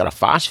 Because if you got a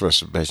phosphorus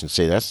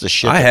deficiency, that's the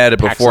shit. I that had it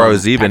packs before I on-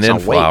 was even packs in on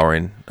weight.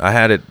 flowering. I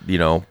had it,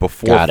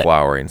 before Got it.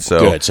 flowering. So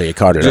Good, so you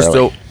caught it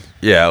early.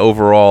 Yeah,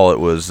 overall it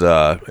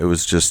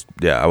was just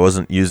I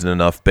wasn't using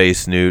enough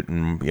base newt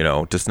and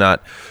just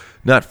not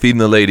feeding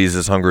the ladies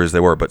as hungry as they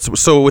were. But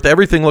so with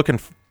everything looking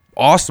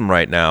awesome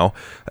right now,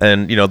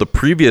 and the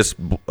previous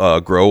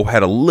grow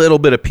had a little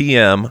bit of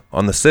PM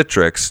on the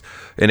Citrix,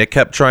 and it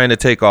kept trying to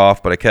take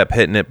off, but I kept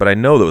hitting it. But I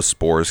know those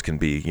spores can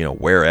be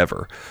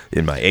wherever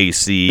in my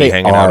AC, They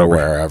hanging are out over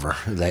wherever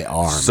they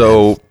are.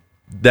 So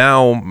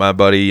now my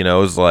buddy,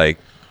 is like,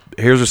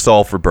 here's a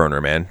sulfur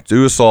burner, man.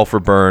 Do a sulfur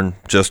burn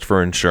just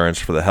for insurance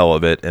for the hell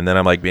of it. And then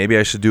I'm like, maybe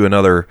I should do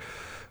another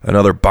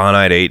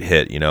Bonite 8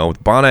 hit.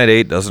 Bonite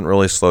 8 doesn't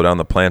really slow down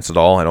the plants at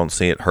all. I don't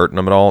see it hurting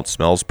them at all. It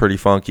smells pretty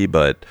funky,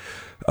 but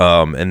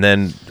I'm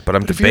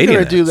debating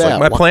gonna it. do It's like, that,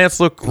 my why- plants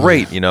look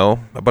great,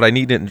 but I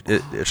need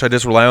it. Should I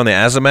just rely on the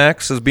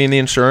Azamax as being the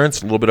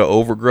insurance? A little bit of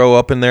overgrow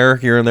up in there,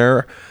 here and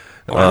there.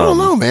 I don't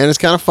know, man. It's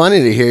kind of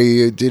funny to hear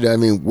you, dude. I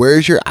mean,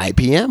 where's your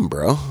IPM,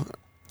 bro?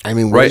 I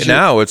mean, Right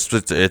now, it's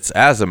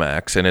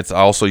Azamax, and it's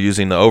also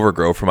using the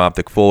overgrow from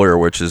Optic Foliar,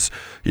 which is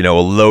a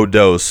low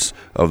dose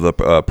of the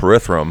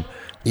pyrethrum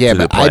to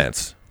the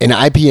plants. an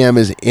IPM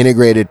is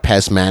integrated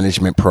pest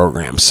management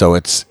program, so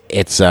it's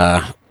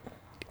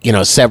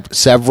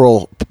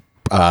several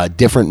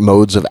different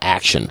modes of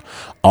action,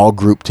 all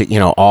grouped to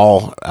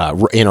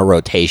in a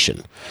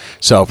rotation.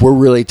 So if we're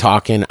really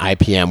talking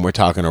IPM, we're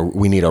talking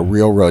we need a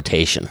real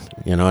rotation.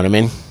 You know what I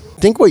mean?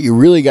 I think what you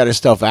really got to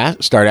start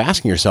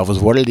asking yourself is,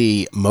 what are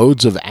the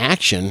modes of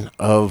action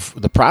of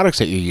the products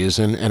that you're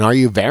using, and are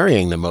you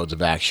varying the modes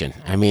of action?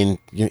 I mean,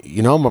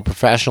 I'm a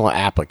professional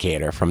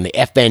applicator from the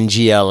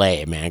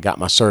FNGLA, man. I got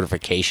my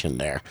certification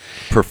there.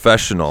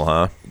 Professional,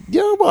 huh?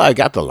 Yeah, well, I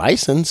got the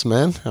license,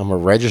 man. I'm a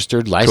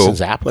registered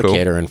licensed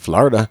applicator in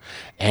Florida.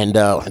 And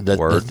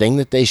the thing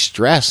that they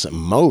stress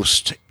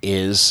most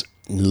is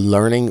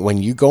learning when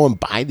you go and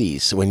buy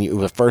these.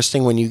 The first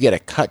thing when you get a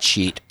cut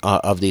sheet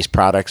of these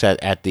products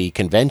at the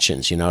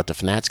conventions, at the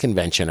FNATS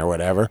convention or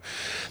whatever,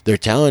 they're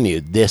telling you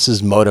this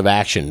is mode of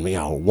action,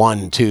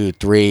 1, 2,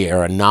 3,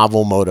 or a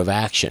novel mode of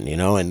action,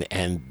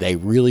 and they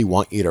really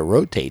want you to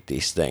rotate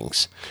these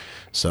things.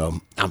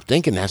 So I'm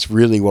thinking that's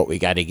really what we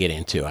got to get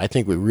into. I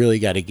think we really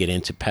got to get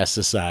into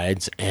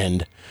pesticides,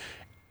 and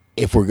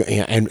if we're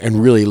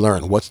and really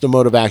learn what's the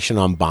mode of action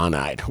on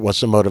Bonide,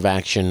 what's the mode of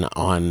action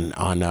on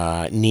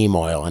neem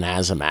oil and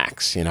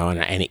Azamax,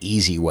 and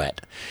Easy Wet,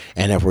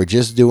 and if we're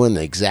just doing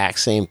the exact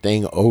same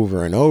thing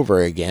over and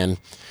over again,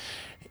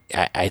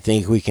 I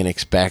think we can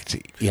expect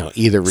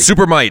either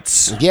super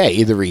mites. Yeah,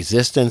 either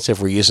resistance if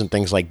we're using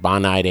things like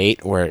Bonide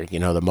 8, where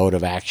the mode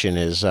of action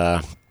is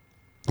or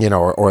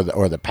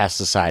the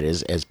pesticide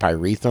is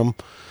pyrethrum,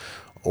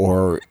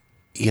 or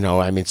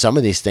some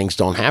of these things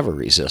don't have a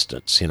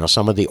resistance.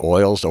 Some of the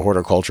oils, the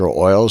horticultural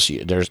oils,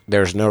 there's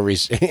no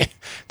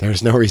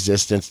there's no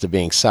resistance to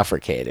being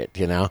suffocated.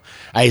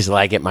 I used to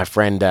like it. My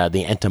friend,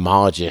 the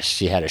entomologist,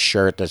 she had a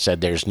shirt that said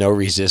 "There's no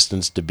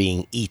resistance to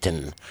being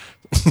eaten,"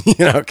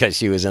 because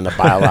she was into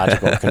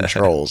biological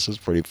controls. It's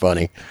pretty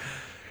funny.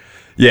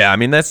 Yeah, I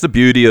mean that's the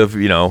beauty of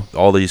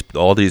all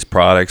these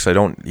products. I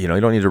don't you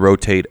don't need to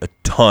rotate a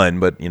ton,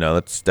 but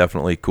that's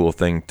definitely a cool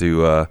thing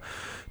to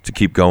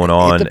keep going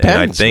on. It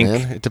depends, and I think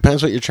man. It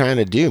depends what you're trying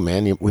to do,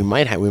 man. We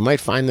might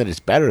find that it's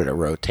better to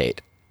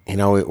rotate.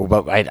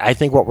 But I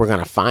think what we're going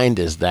to find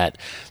is that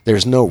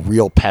there's no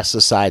real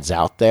pesticides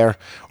out there,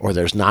 or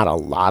there's not a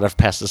lot of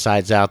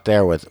pesticides out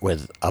there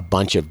with a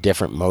bunch of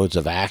different modes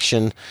of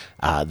action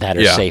that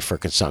are safe for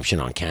consumption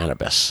on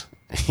cannabis,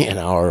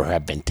 or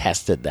have been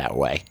tested that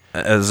way.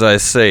 As I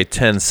say,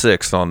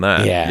 10-6 on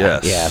that. Yeah,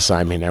 yes. yeah. So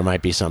I mean, there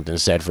might be something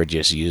said for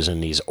just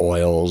using these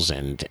oils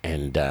and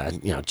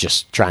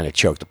just trying to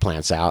choke the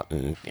plants out,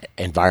 and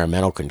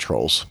environmental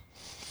controls.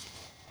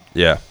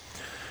 Yeah.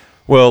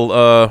 Well,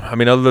 I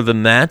mean, other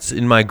than that,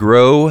 in my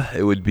grow,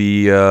 it would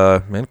be,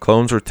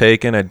 clones were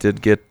taken. I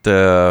did get,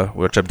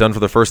 which I've done for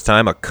the first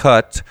time, a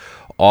cut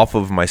off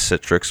of my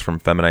Citrix from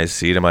Feminized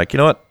Seed. I'm like, you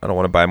know what? I don't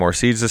want to buy more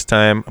seeds this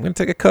time. I'm going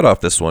to take a cut off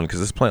this one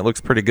because this plant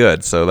looks pretty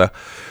good. So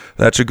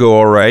that should go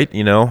all right.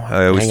 We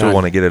still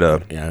want to get it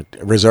up. Yeah,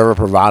 Reserva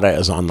Privata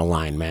is on the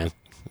line, man.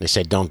 They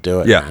say don't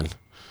do it, man.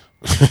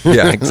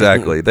 Yeah,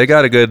 exactly. They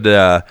got a good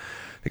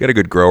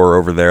grower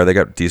over there. They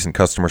got decent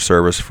customer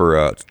service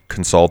for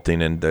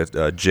consulting. And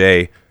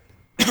Jay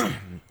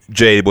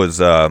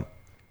was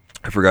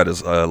I forgot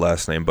his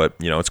last name, but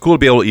it's cool to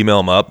be able to email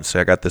him up and say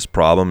I got this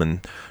problem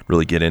and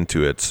really get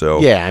into it.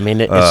 So yeah, I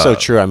mean it's so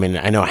true. I mean,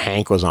 I know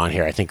Hank was on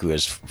here. I think he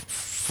was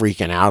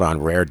freaking out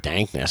on Rare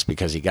Dankness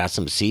because he got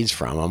some seeds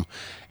from him,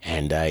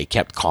 and he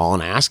kept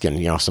calling,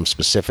 asking some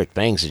specific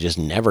things. He just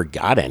never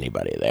got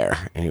anybody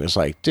there, and he was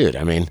like, dude,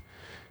 I mean,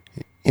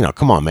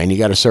 come on, man, you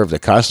got to serve the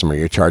customer.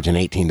 You're charging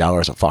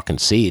 $18 a fucking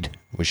seed.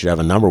 We should have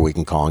a number we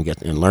can call and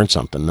get and learn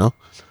something, no?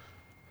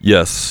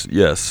 Yes,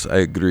 I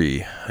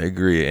agree.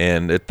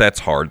 And that's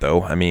hard,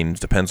 though. I mean, it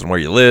depends on where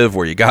you live,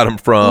 where you got them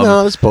from.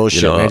 No, that's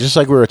bullshit, you know. man. Just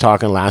like we were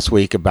talking last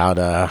week about,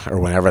 or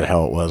whenever the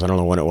hell it was, I don't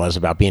know when it was,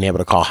 about being able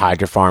to call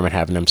Hydrofarm and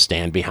having them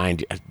stand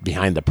behind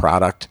the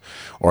product,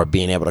 or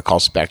being able to call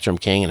Spectrum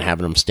King and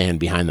having them stand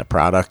behind the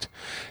product.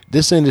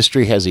 This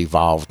industry has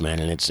evolved, man,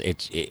 and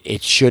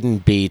it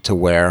shouldn't be to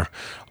where,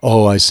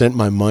 oh, I sent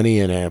my money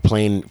in a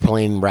plain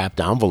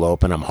wrapped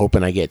envelope and I'm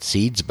hoping I get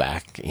seeds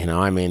back.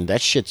 I mean, that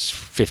shit's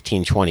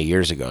 15, 20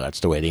 years ago. That's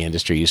the way the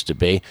industry used to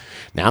be.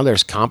 Now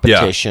there's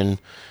competition.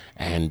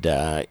 And,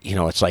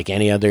 it's like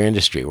any other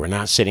industry. We're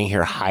not sitting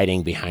here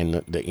hiding behind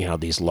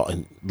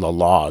the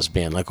laws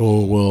being like,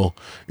 oh, well,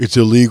 it's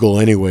illegal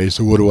anyway,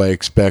 so what do I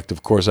expect?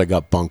 Of course I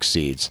got bunk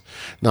seeds.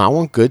 No, I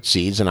want good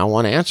seeds, and I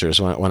want answers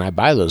when I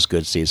buy those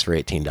good seeds for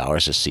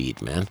 $18 a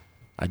seed, man.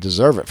 I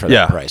deserve it for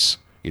that price.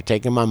 You're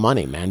taking my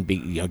money, man.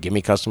 Give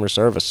me customer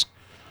service.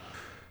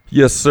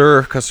 Yes,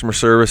 sir. Customer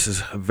service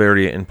is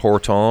very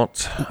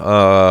important.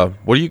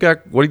 What do you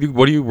got? What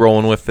are you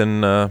rolling with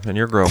in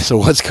your grow? So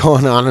what's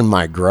going on in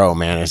my grow,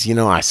 man, is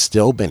I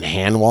still been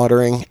hand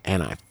watering,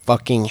 and I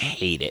fucking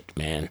hate it,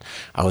 man.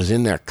 I was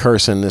in there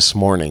cursing this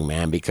morning,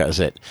 man, because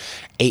at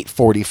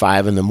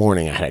 8:45 in the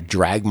morning, I had to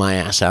drag my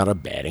ass out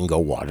of bed and go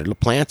water the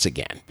plants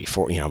again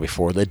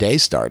before the day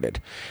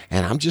started.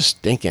 And I'm just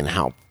thinking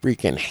how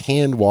freaking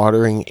hand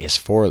watering is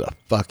for the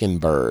fucking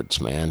birds,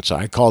 man. So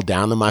I called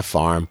down to my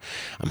farm.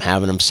 I'm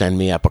having them send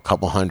me up a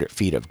couple 100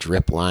 feet of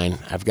drip line.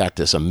 I've got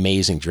this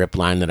amazing drip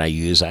line that I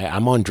use.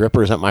 I'm on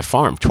drippers at my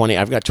farm.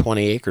 I've got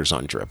 20 acres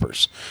on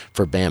drippers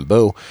for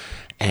bamboo.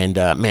 And,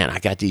 man, I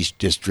got this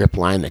drip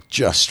line that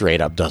just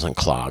straight up doesn't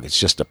clog. It's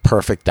just a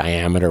perfect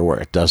diameter where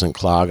it doesn't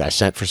clog. I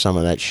sent for some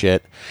of that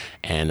shit,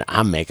 and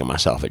I'm making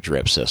myself a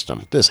drip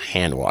system. This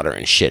hand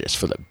watering shit is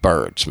for the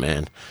birds,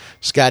 man.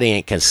 Scotty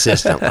ain't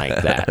consistent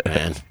like that,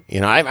 man.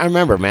 I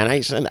remember, man,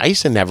 I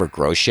used to never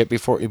grow shit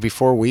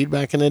before weed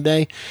back in the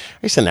day. I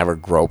used to never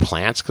grow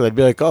plants because I'd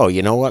be like, oh,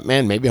 you know what,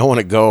 man? Maybe I want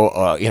to go,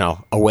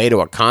 away to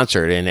a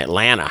concert in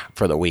Atlanta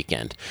for the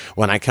weekend.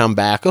 When I come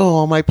back, oh,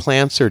 all my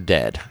plants are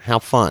dead. How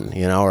fun,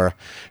 or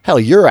hell,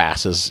 your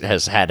ass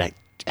has had to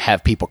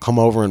have people come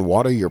over and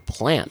water your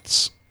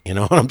plants. You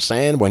know what I'm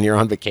saying? When you're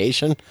on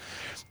vacation.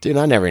 Dude,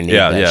 I never need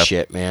that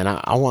shit, man.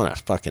 I want a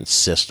fucking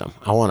system.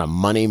 I want a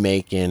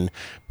money-making,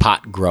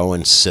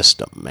 pot-growing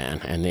system,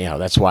 man. And,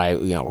 that's why,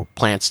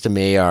 plants to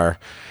me are,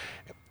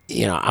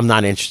 I'm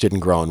not interested in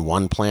growing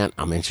one plant.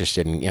 I'm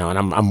interested in,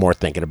 and I'm more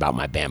thinking about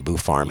my bamboo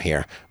farm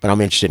here, but I'm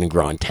interested in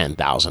growing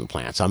 10,000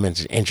 plants. I'm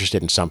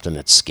interested in something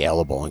that's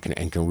scalable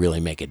and can really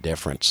make a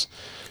difference.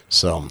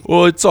 So,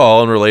 well, it's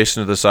all in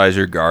relation to the size of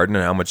your garden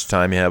and how much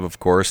time you have, of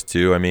course,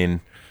 too. I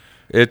mean,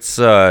 it's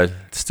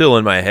still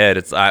in my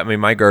head.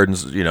 My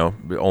garden's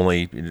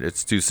only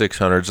it's 2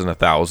 600s and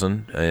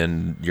 1,000,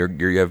 and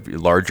you have a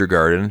larger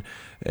garden,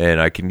 and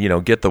I can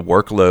get the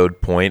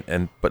workload point.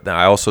 But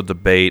I also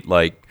debate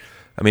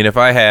if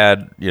I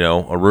had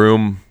a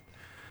room,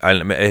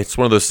 it's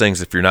one of those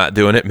things. If you're not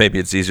doing it, maybe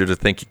it's easier to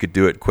think you could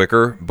do it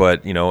quicker.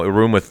 But a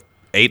room with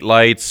 8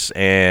 lights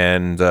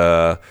and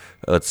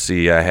let's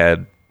see, I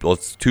had. Well,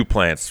 it's 2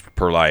 plants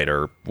per light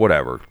or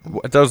whatever.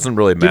 It doesn't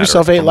really matter. Give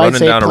yourself 8 lights,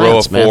 8 plants, a row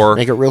of 4, man.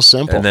 Make it real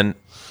simple. And then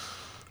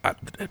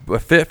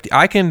 50.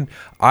 I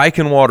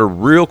can water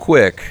real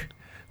quick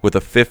with a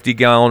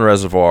 50-gallon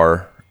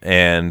reservoir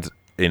and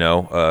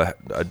a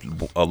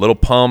little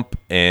pump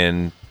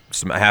and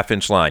some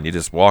half-inch line. You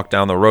just walk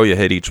down the row, you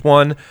hit each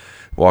one.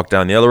 Walk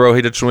down the other row,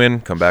 hit each one.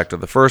 Come back to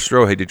the first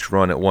row, hit each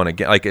one at one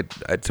again.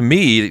 To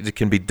me, it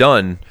can be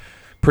done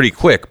pretty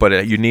quick,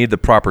 but you need the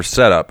proper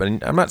setup.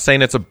 And I'm not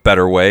saying it's a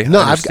better way.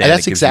 No,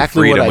 that's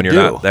exactly what I when do.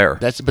 You're not there.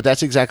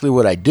 That's exactly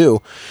what I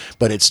do.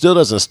 But it still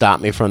doesn't stop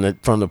me from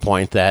the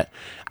point that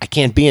I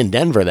can't be in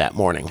Denver that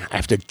morning. I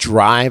have to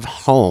drive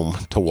home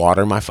to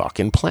water my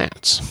fucking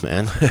plants,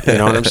 man. You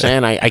know what I'm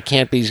saying? I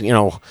can't be,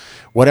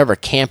 whatever,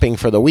 camping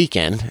for the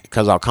weekend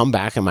because I'll come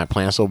back and my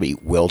plants will be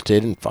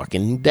wilted and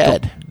fucking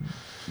dead.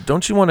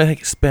 Don't you want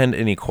to spend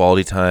any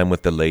quality time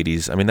with the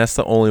ladies? I mean, that's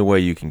the only way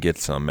you can get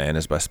some, man,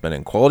 is by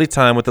spending quality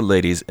time with the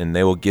ladies, and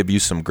they will give you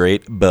some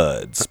great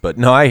buds. But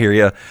no, I hear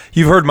you.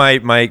 You've heard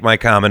my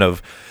comment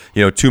of,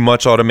 too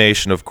much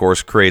automation, of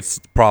course, creates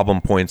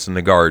problem points in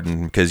the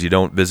garden because you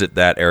don't visit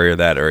that area.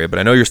 But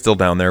I know you're still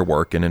down there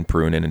working and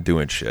pruning and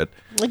doing shit.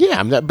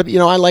 Yeah, but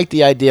I like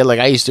the idea. Like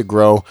I used to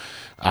grow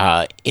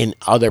in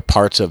other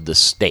parts of the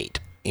state.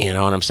 You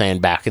know what I'm saying?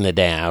 Back in the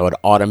day, I would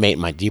automate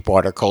my deep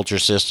water culture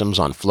systems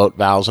on float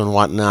valves and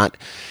whatnot,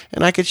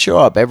 and I could show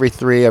up every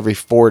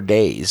 4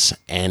 days,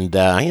 and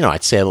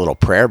I'd say a little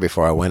prayer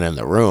before I went in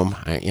the room.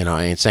 I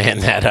ain't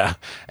saying that I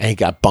ain't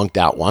got bunked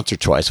out once or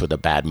twice with a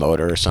bad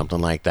motor or something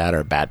like that,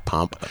 or a bad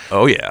pump.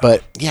 Oh yeah,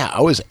 but yeah,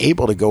 I was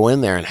able to go in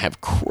there and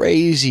have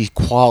crazy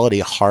quality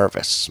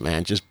harvests,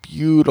 man, just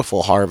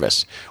beautiful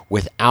harvests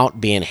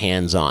without being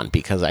hands-on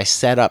because I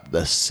set up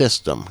the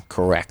system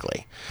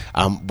correctly.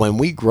 When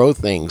we grow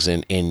things things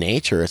in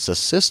nature, it's a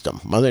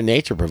system. Mother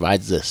Nature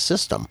provides this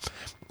system.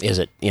 Is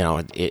it,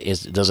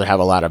 does it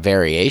have a lot of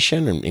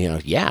variation? And,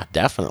 yeah,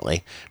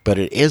 definitely. But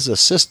it is a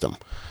system.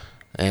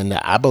 And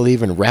I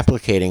believe in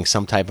replicating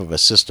some type of a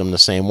system the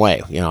same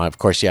way. Of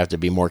course, you have to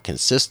be more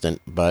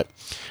consistent. But,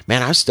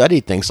 man, I've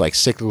studied things like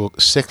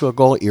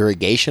cyclical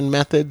irrigation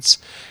methods.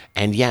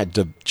 And, yeah,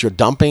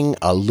 dumping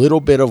a little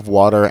bit of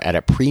water at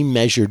a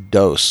pre-measured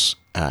dose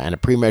and a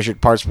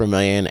pre-measured parts per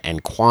million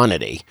and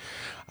quantity,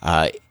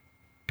 on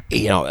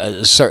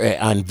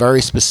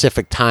very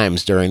specific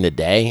times during the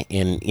day.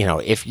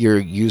 If you're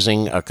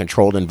using a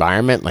controlled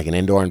environment, like an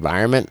indoor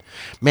environment,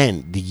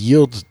 man, the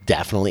yields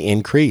definitely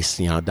increase.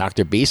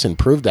 Dr. Beeson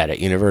proved that at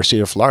University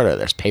of Florida.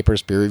 There's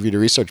peer-reviewed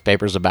research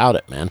papers about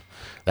it, man.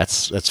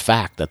 That's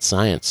fact. That's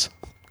science.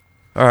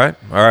 All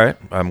right.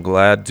 I'm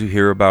glad to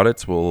hear about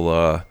it.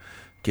 We'll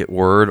get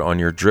word on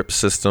your drip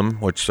system,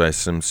 which I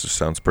assume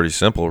sounds pretty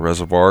simple.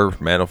 Reservoir,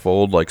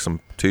 manifold, like some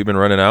tubing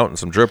running out, and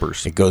some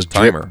drippers. It goes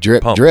timer,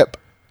 drip, pump. drip.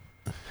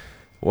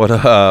 What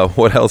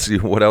else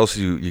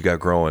you got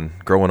growing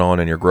on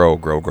in your grow?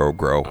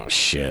 Oh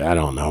shit, I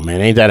don't know, man.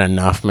 Ain't that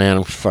enough, man?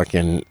 I'm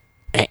fucking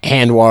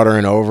hand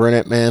watering over in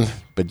it, man.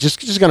 But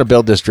just gonna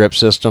build this drip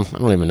system. I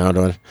don't even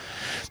know.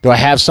 Do I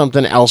have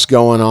something else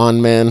going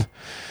on, man?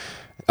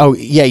 Oh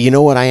yeah, you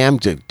know what I am?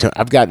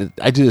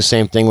 I do the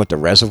same thing with the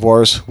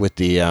reservoirs, with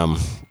the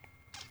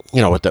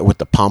with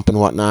the pump and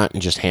whatnot,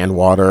 and just hand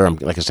water.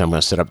 Like I said, I'm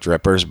gonna set up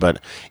drippers, but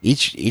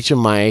each of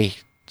my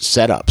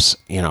setups,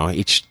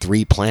 each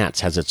 3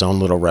 plants has its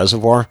own little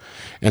reservoir,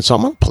 and so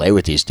I'm gonna play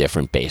with these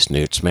different base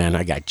newts, man.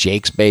 I got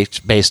Jake's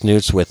base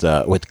newts with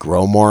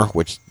Growmore,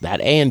 which that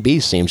A and B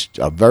seems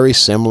very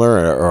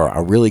similar, or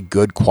a really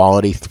good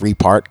quality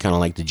 3-part, kind of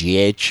like the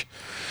GH.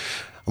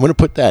 I'm gonna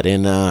put that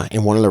in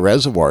one of the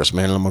reservoirs,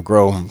 man. I'm gonna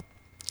grow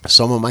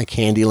some of my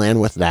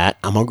Candyland with that.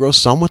 I'm gonna grow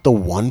some with the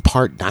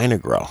 1-part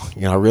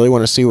Dynagrow. I really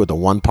want to see with the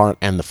 1-part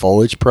and the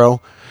Foliage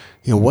Pro,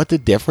 what the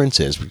difference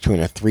is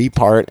between a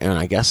 3-part, and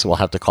I guess we'll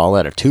have to call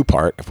that a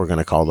 2-part if we're going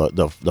to call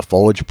the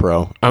Foliage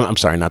Pro. I'm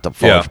sorry, not the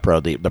Foliage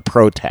Pro, the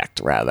Protect,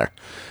 rather.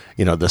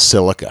 The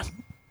silica.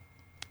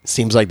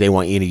 Seems like they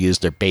want you to use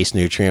their base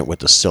nutrient with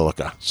the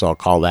silica, so I'll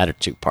call that a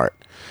 2-part.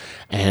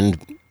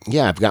 And,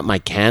 yeah, I've got my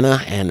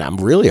Canna, and I'm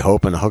really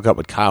hoping to hook up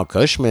with Kyle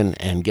Cushman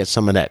and get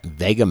some of that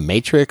Vega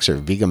Matrix, or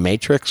Vega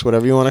Matrix,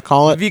 whatever you want to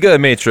call it. Vega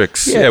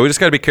Matrix. Yeah, we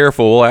just got to be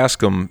careful. We'll ask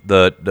them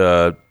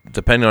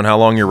depending on how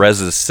long your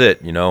reses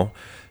sit,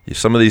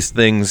 some of these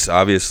things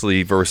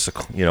obviously versus,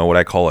 what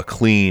I call a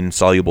clean,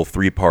 soluble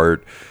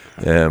 3-part.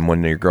 And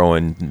when you're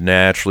growing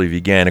naturally,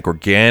 veganic,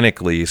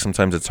 organically,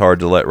 sometimes it's hard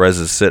to let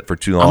reses sit for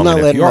too long. I'm not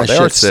and letting my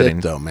shit sitting,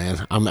 sit, though,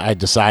 man. I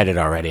decided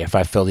already, if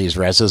I fill these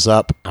reses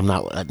up, I'm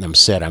not letting them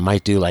sit. I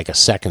might do like a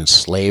second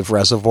slave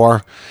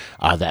reservoir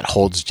that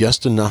holds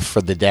just enough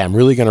for the day. I'm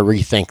really going to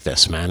rethink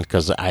this, man,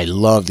 because I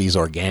love these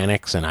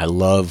organics, and I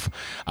love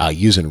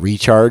using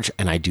recharge,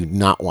 and I do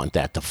not want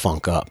that to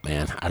funk up,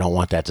 man. I don't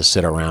want that to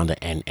sit around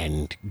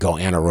and go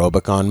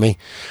anaerobic on me.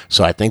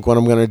 So I think what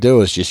I'm going to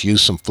do is just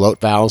use some float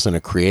valves in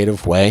a creative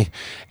way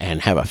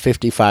and have a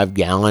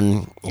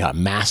 55-gallon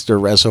master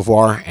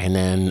reservoir, and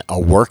then a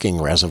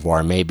working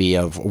reservoir, maybe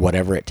of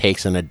whatever it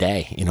takes in a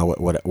day,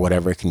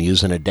 whatever it can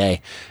use in a day.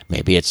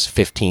 Maybe it's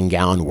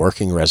 15-gallon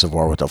working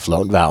reservoir with a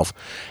float valve,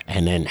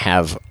 and then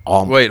have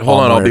all... Wait, hold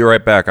on, I'll be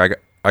right back. I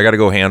got to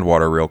go hand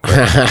water real quick.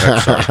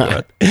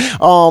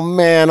 Oh,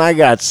 man, I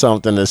got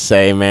something to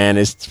say,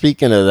 man.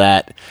 Speaking of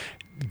that,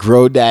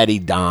 Grow Daddy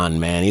Don,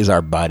 man, he's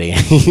our buddy.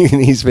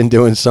 He's been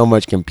doing so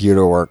much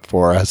computer work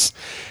for us.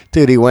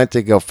 Dude, he went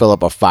to go fill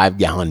up a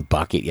 5-gallon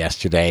bucket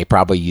yesterday. He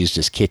probably used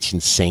his kitchen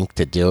sink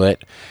to do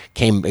it.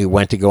 He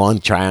went to go on,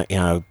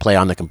 play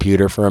on the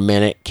computer for a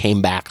minute,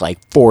 came back like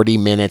 40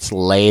 minutes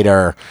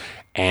later,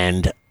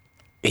 and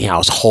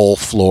his whole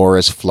floor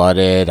is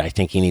flooded. I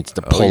think he needs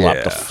to pull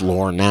up the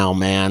floor now,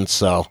 man.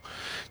 So,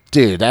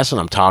 dude, that's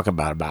what I'm talking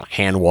about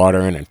hand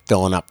watering and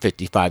filling up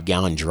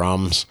 55-gallon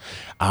drums.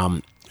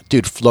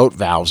 Dude, float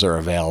valves are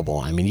available.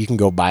 I mean, you can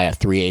go buy a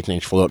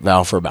 3/8-inch float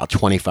valve for about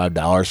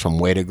 $25 from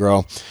Way to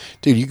Grow.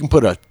 Dude, you can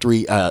put a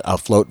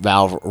float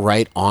valve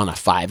right on a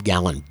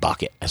 5-gallon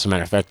bucket. As a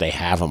matter of fact, they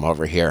have them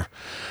over here.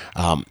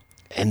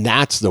 And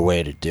that's the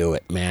way to do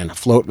it, man. A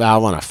float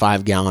valve on a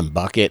 5-gallon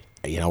bucket,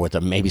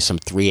 with maybe some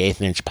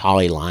 3/8-inch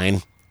poly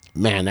line.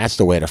 Man, that's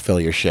the way to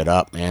fill your shit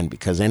up, man,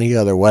 because any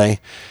other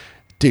way,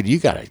 dude, you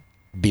got to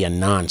be a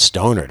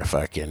non-stoner to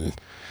fucking...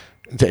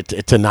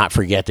 To not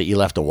forget that you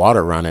left the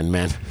water running,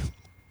 man.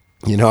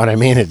 You know what I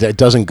mean? It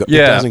doesn't go.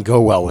 Yeah. It doesn't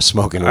go well with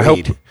smoking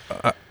weed.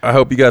 I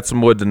hope you got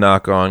some wood to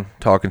knock on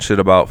talking shit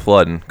about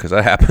flooding, because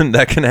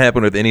that can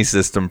happen with any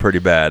system pretty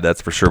bad.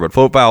 That's for sure. But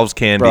float valves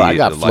can be. I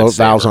got float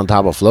valves on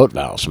top of float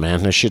valves,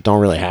 man. This shit don't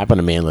really happen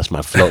to me unless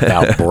my float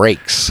valve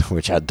breaks,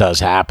 which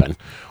does happen.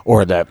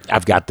 Or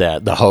I've got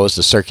the hose,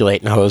 the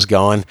circulating hose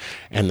going,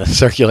 and the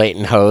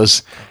circulating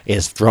hose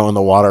is throwing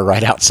the water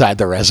right outside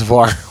the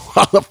reservoir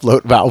while the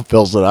float valve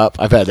fills it up.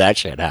 I've had that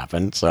shit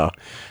happen. So,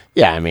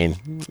 yeah, I mean,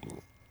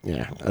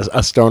 yeah,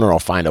 a stoner will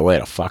find a way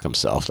to fuck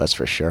himself. That's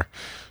for sure.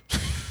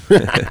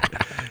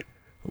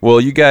 Well,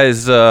 you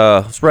guys,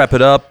 let's wrap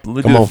it up.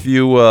 Let's do a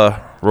few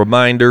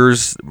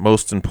reminders.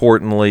 Most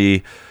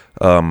importantly,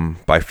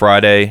 by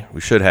Friday, we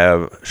should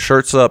have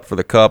shirts up for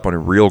the cup on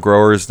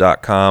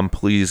realgrowers.com.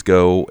 Please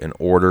go and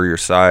order your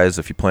size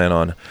if you plan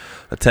on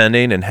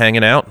attending and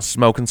hanging out and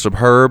smoking some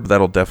herb.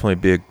 That'll definitely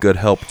be a good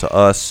help to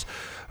us.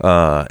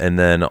 And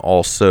then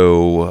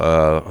also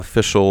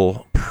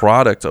official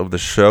product of the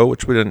show,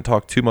 which we didn't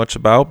talk too much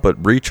about,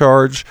 but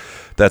Recharge.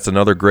 That's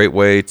another great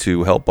way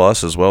to help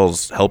us as well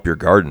as help your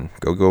garden.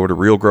 Go over to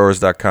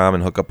realgrowers.com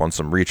and hook up on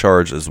some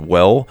Recharge as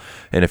well.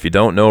 And if you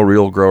don't know,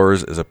 Real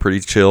Growers is a pretty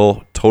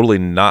chill, totally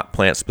not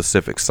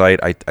plant-specific site.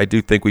 I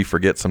do think we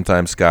forget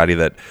sometimes, Scotty,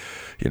 that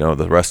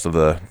the rest of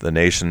the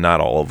nation, not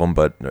all of them,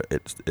 but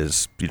it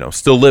is,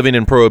 still living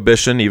in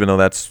prohibition, even though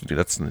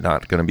that's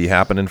not going to be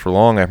happening for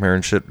long. I'm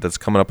hearing shit that's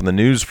coming up in the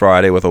news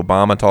Friday with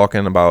Obama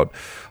talking about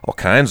all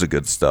kinds of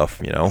good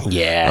stuff,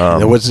 Yeah.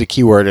 There was the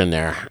key word in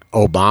there.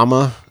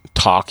 Obama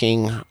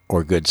talking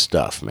or good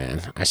stuff,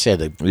 man. I said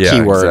the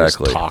key word is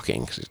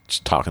talking. It's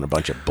talking a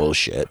bunch of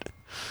bullshit.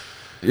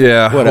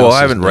 Yeah. Well,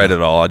 I haven't read it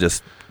all. I knew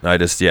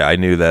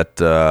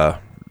that,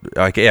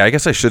 I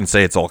guess I shouldn't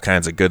say it's all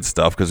kinds of good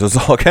stuff, because there's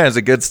all kinds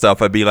of good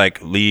stuff. I'd be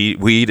like,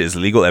 weed is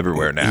legal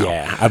everywhere now.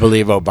 Yeah, I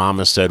believe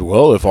Obama said,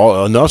 well, if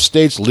enough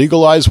states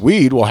legalize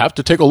weed, we'll have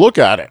to take a look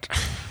at it.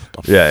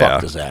 The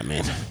fuck does that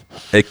mean?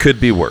 It could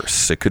be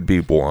worse. It could be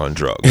war on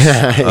drugs.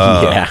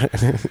 Yeah.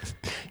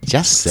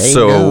 Just say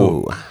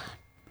no.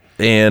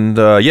 And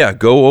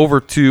go over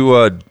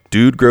to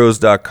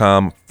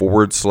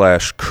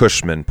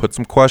dudegrows.com/Cushman. Put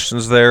some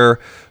questions there.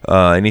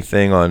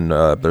 Anything on,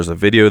 there's a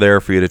video there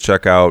for you to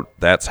check out.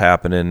 That's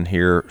happening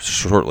here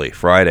shortly.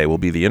 Friday will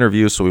be the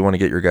interview, so we want to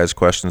get your guys'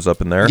 questions up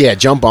in there. Yeah,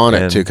 jump on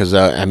it too, because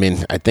I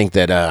think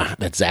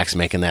that Zach's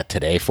making that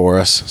today for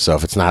us. So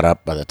if it's not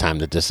up by the time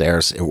that this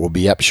airs, it will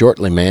be up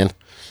shortly, man.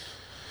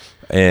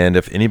 And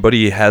if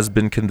anybody has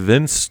been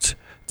convinced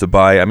to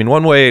buy,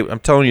 one way, I'm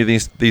telling you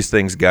these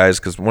things, guys,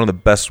 because one of the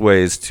best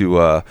ways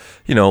to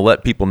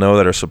let people know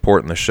that are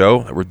supporting the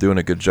show, that we're doing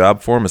a good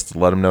job for them, is to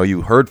let them know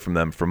you heard from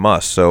them from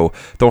us. So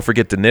don't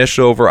forget Danish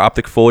over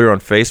Optic Foliar on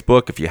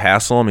Facebook. If you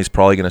hassle him, he's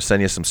probably going to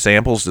send you some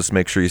samples. Just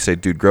make sure you say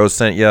Dude Grows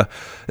sent you,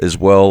 as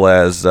well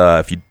as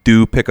if you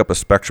do pick up a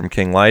Spectrum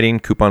King lighting,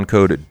 coupon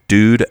code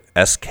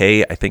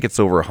DUDESK. I think it's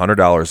over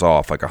 $100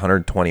 off, like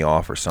 $120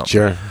 off or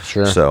something.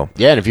 Sure. So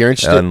yeah, and if you're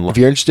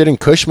interested in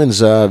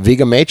Cushman's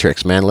Vega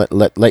Matrix, man,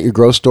 let your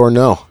grow store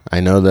know. I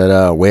know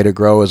that Way to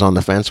Grow is on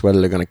the fence whether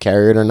they're going to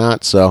carry it or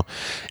not. So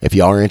if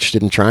y'all are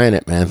interested in trying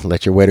it, man,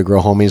 let your Way to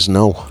Grow homies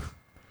know.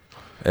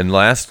 And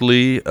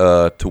lastly,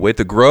 to Way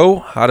to Grow,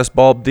 hottest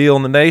bulb deal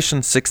in the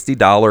nation, $60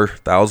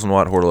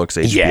 1,000-watt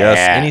Hortilux HPS.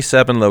 Yeah. Any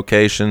 7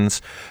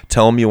 locations.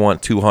 Tell them you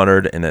want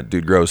 200 and that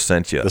Dude Grows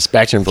sent you. The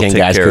Spectrum King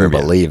guys couldn't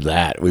believe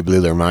that. We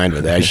blew their mind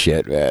with that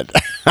shit, man.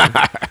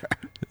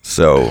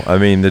 So,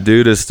 the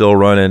dude is still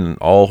running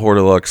all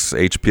Hortilux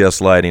HPS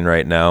lighting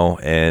right now.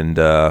 And,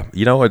 I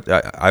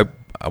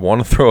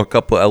want to throw a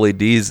couple of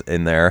LEDs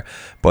in there,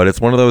 but it's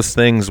one of those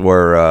things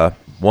where,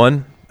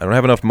 one, I don't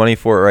have enough money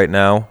for it right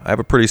now. I have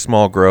a pretty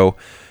small grow.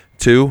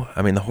 2,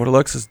 the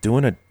Hortilux is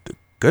doing a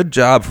good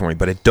job for me,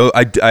 but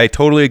I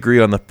totally agree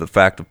on the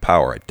fact of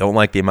power. I don't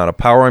like the amount of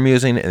power I'm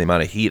using and the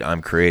amount of heat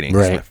I'm creating.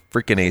 Right. My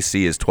freaking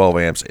AC is 12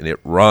 amps and it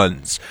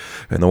runs.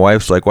 And the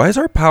wife's like, why is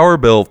our power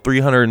bill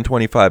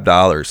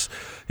 $325?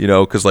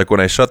 Because like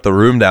when I shut the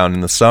room down in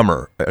the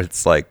summer,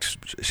 it's like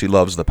she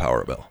loves the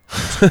power bill.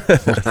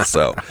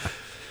 So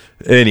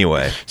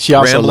anyway, she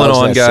also rambling loves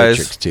on, that guys.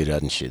 Citrix too,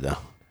 doesn't she, though?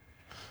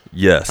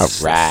 Yes. All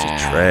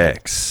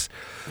right. Citrix.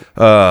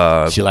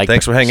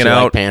 Thanks for hanging she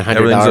out. Like paying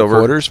 $100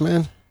 quarters,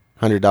 man.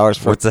 $100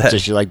 for what's that?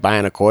 Does she like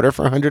buying a quarter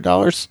for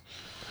 $100?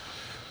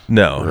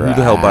 No. Right. Who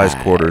the hell buys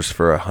quarters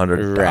for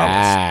 $100?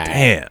 Right.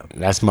 Damn.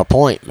 That's my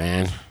point,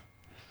 man.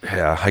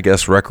 Yeah, I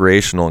guess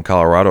recreational in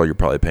Colorado, you're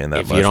probably paying that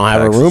much. If you don't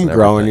have a room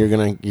growing, you're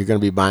gonna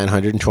be buying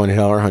 $120,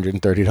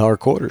 $130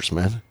 quarters,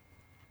 man.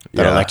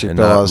 That electric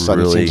bill all of a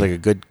sudden seems like a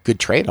good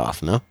trade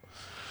off, no?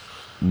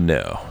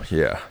 No.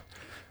 Yeah.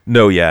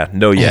 No. Yeah.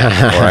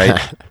 All right.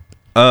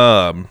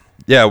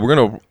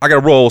 I gotta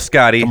roll,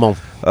 Scotty. Come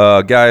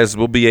on. Guys,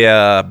 we'll be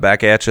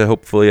back at you.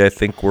 Hopefully, I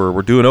think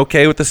we're doing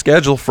okay with the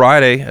schedule.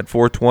 Friday at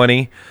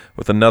 4:20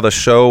 with another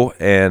show.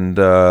 And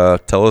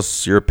tell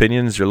us your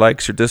opinions, your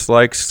likes, your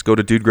dislikes. Go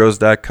to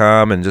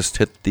dudegrows.com and just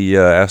hit the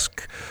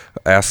ask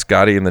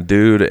Scotty and the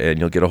Dude, and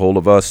you'll get a hold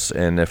of us.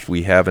 And if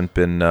we haven't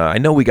been, I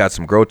know we got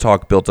some Grow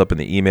Talk built up in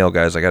the email,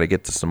 guys. I got to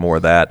get to some more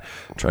of that.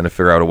 I'm trying to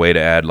figure out a way to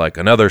add like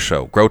another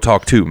show, Grow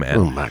Talk 2, man.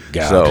 Oh my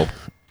god! So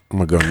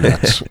I'm gonna go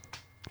nuts.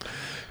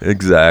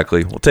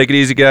 Exactly. Well, take it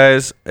easy,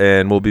 guys,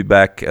 and we'll be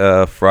back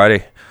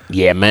Friday.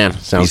 Yeah, man.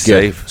 Sounds Be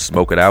good. safe.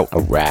 Smoke it out.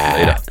 All right.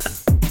 Later.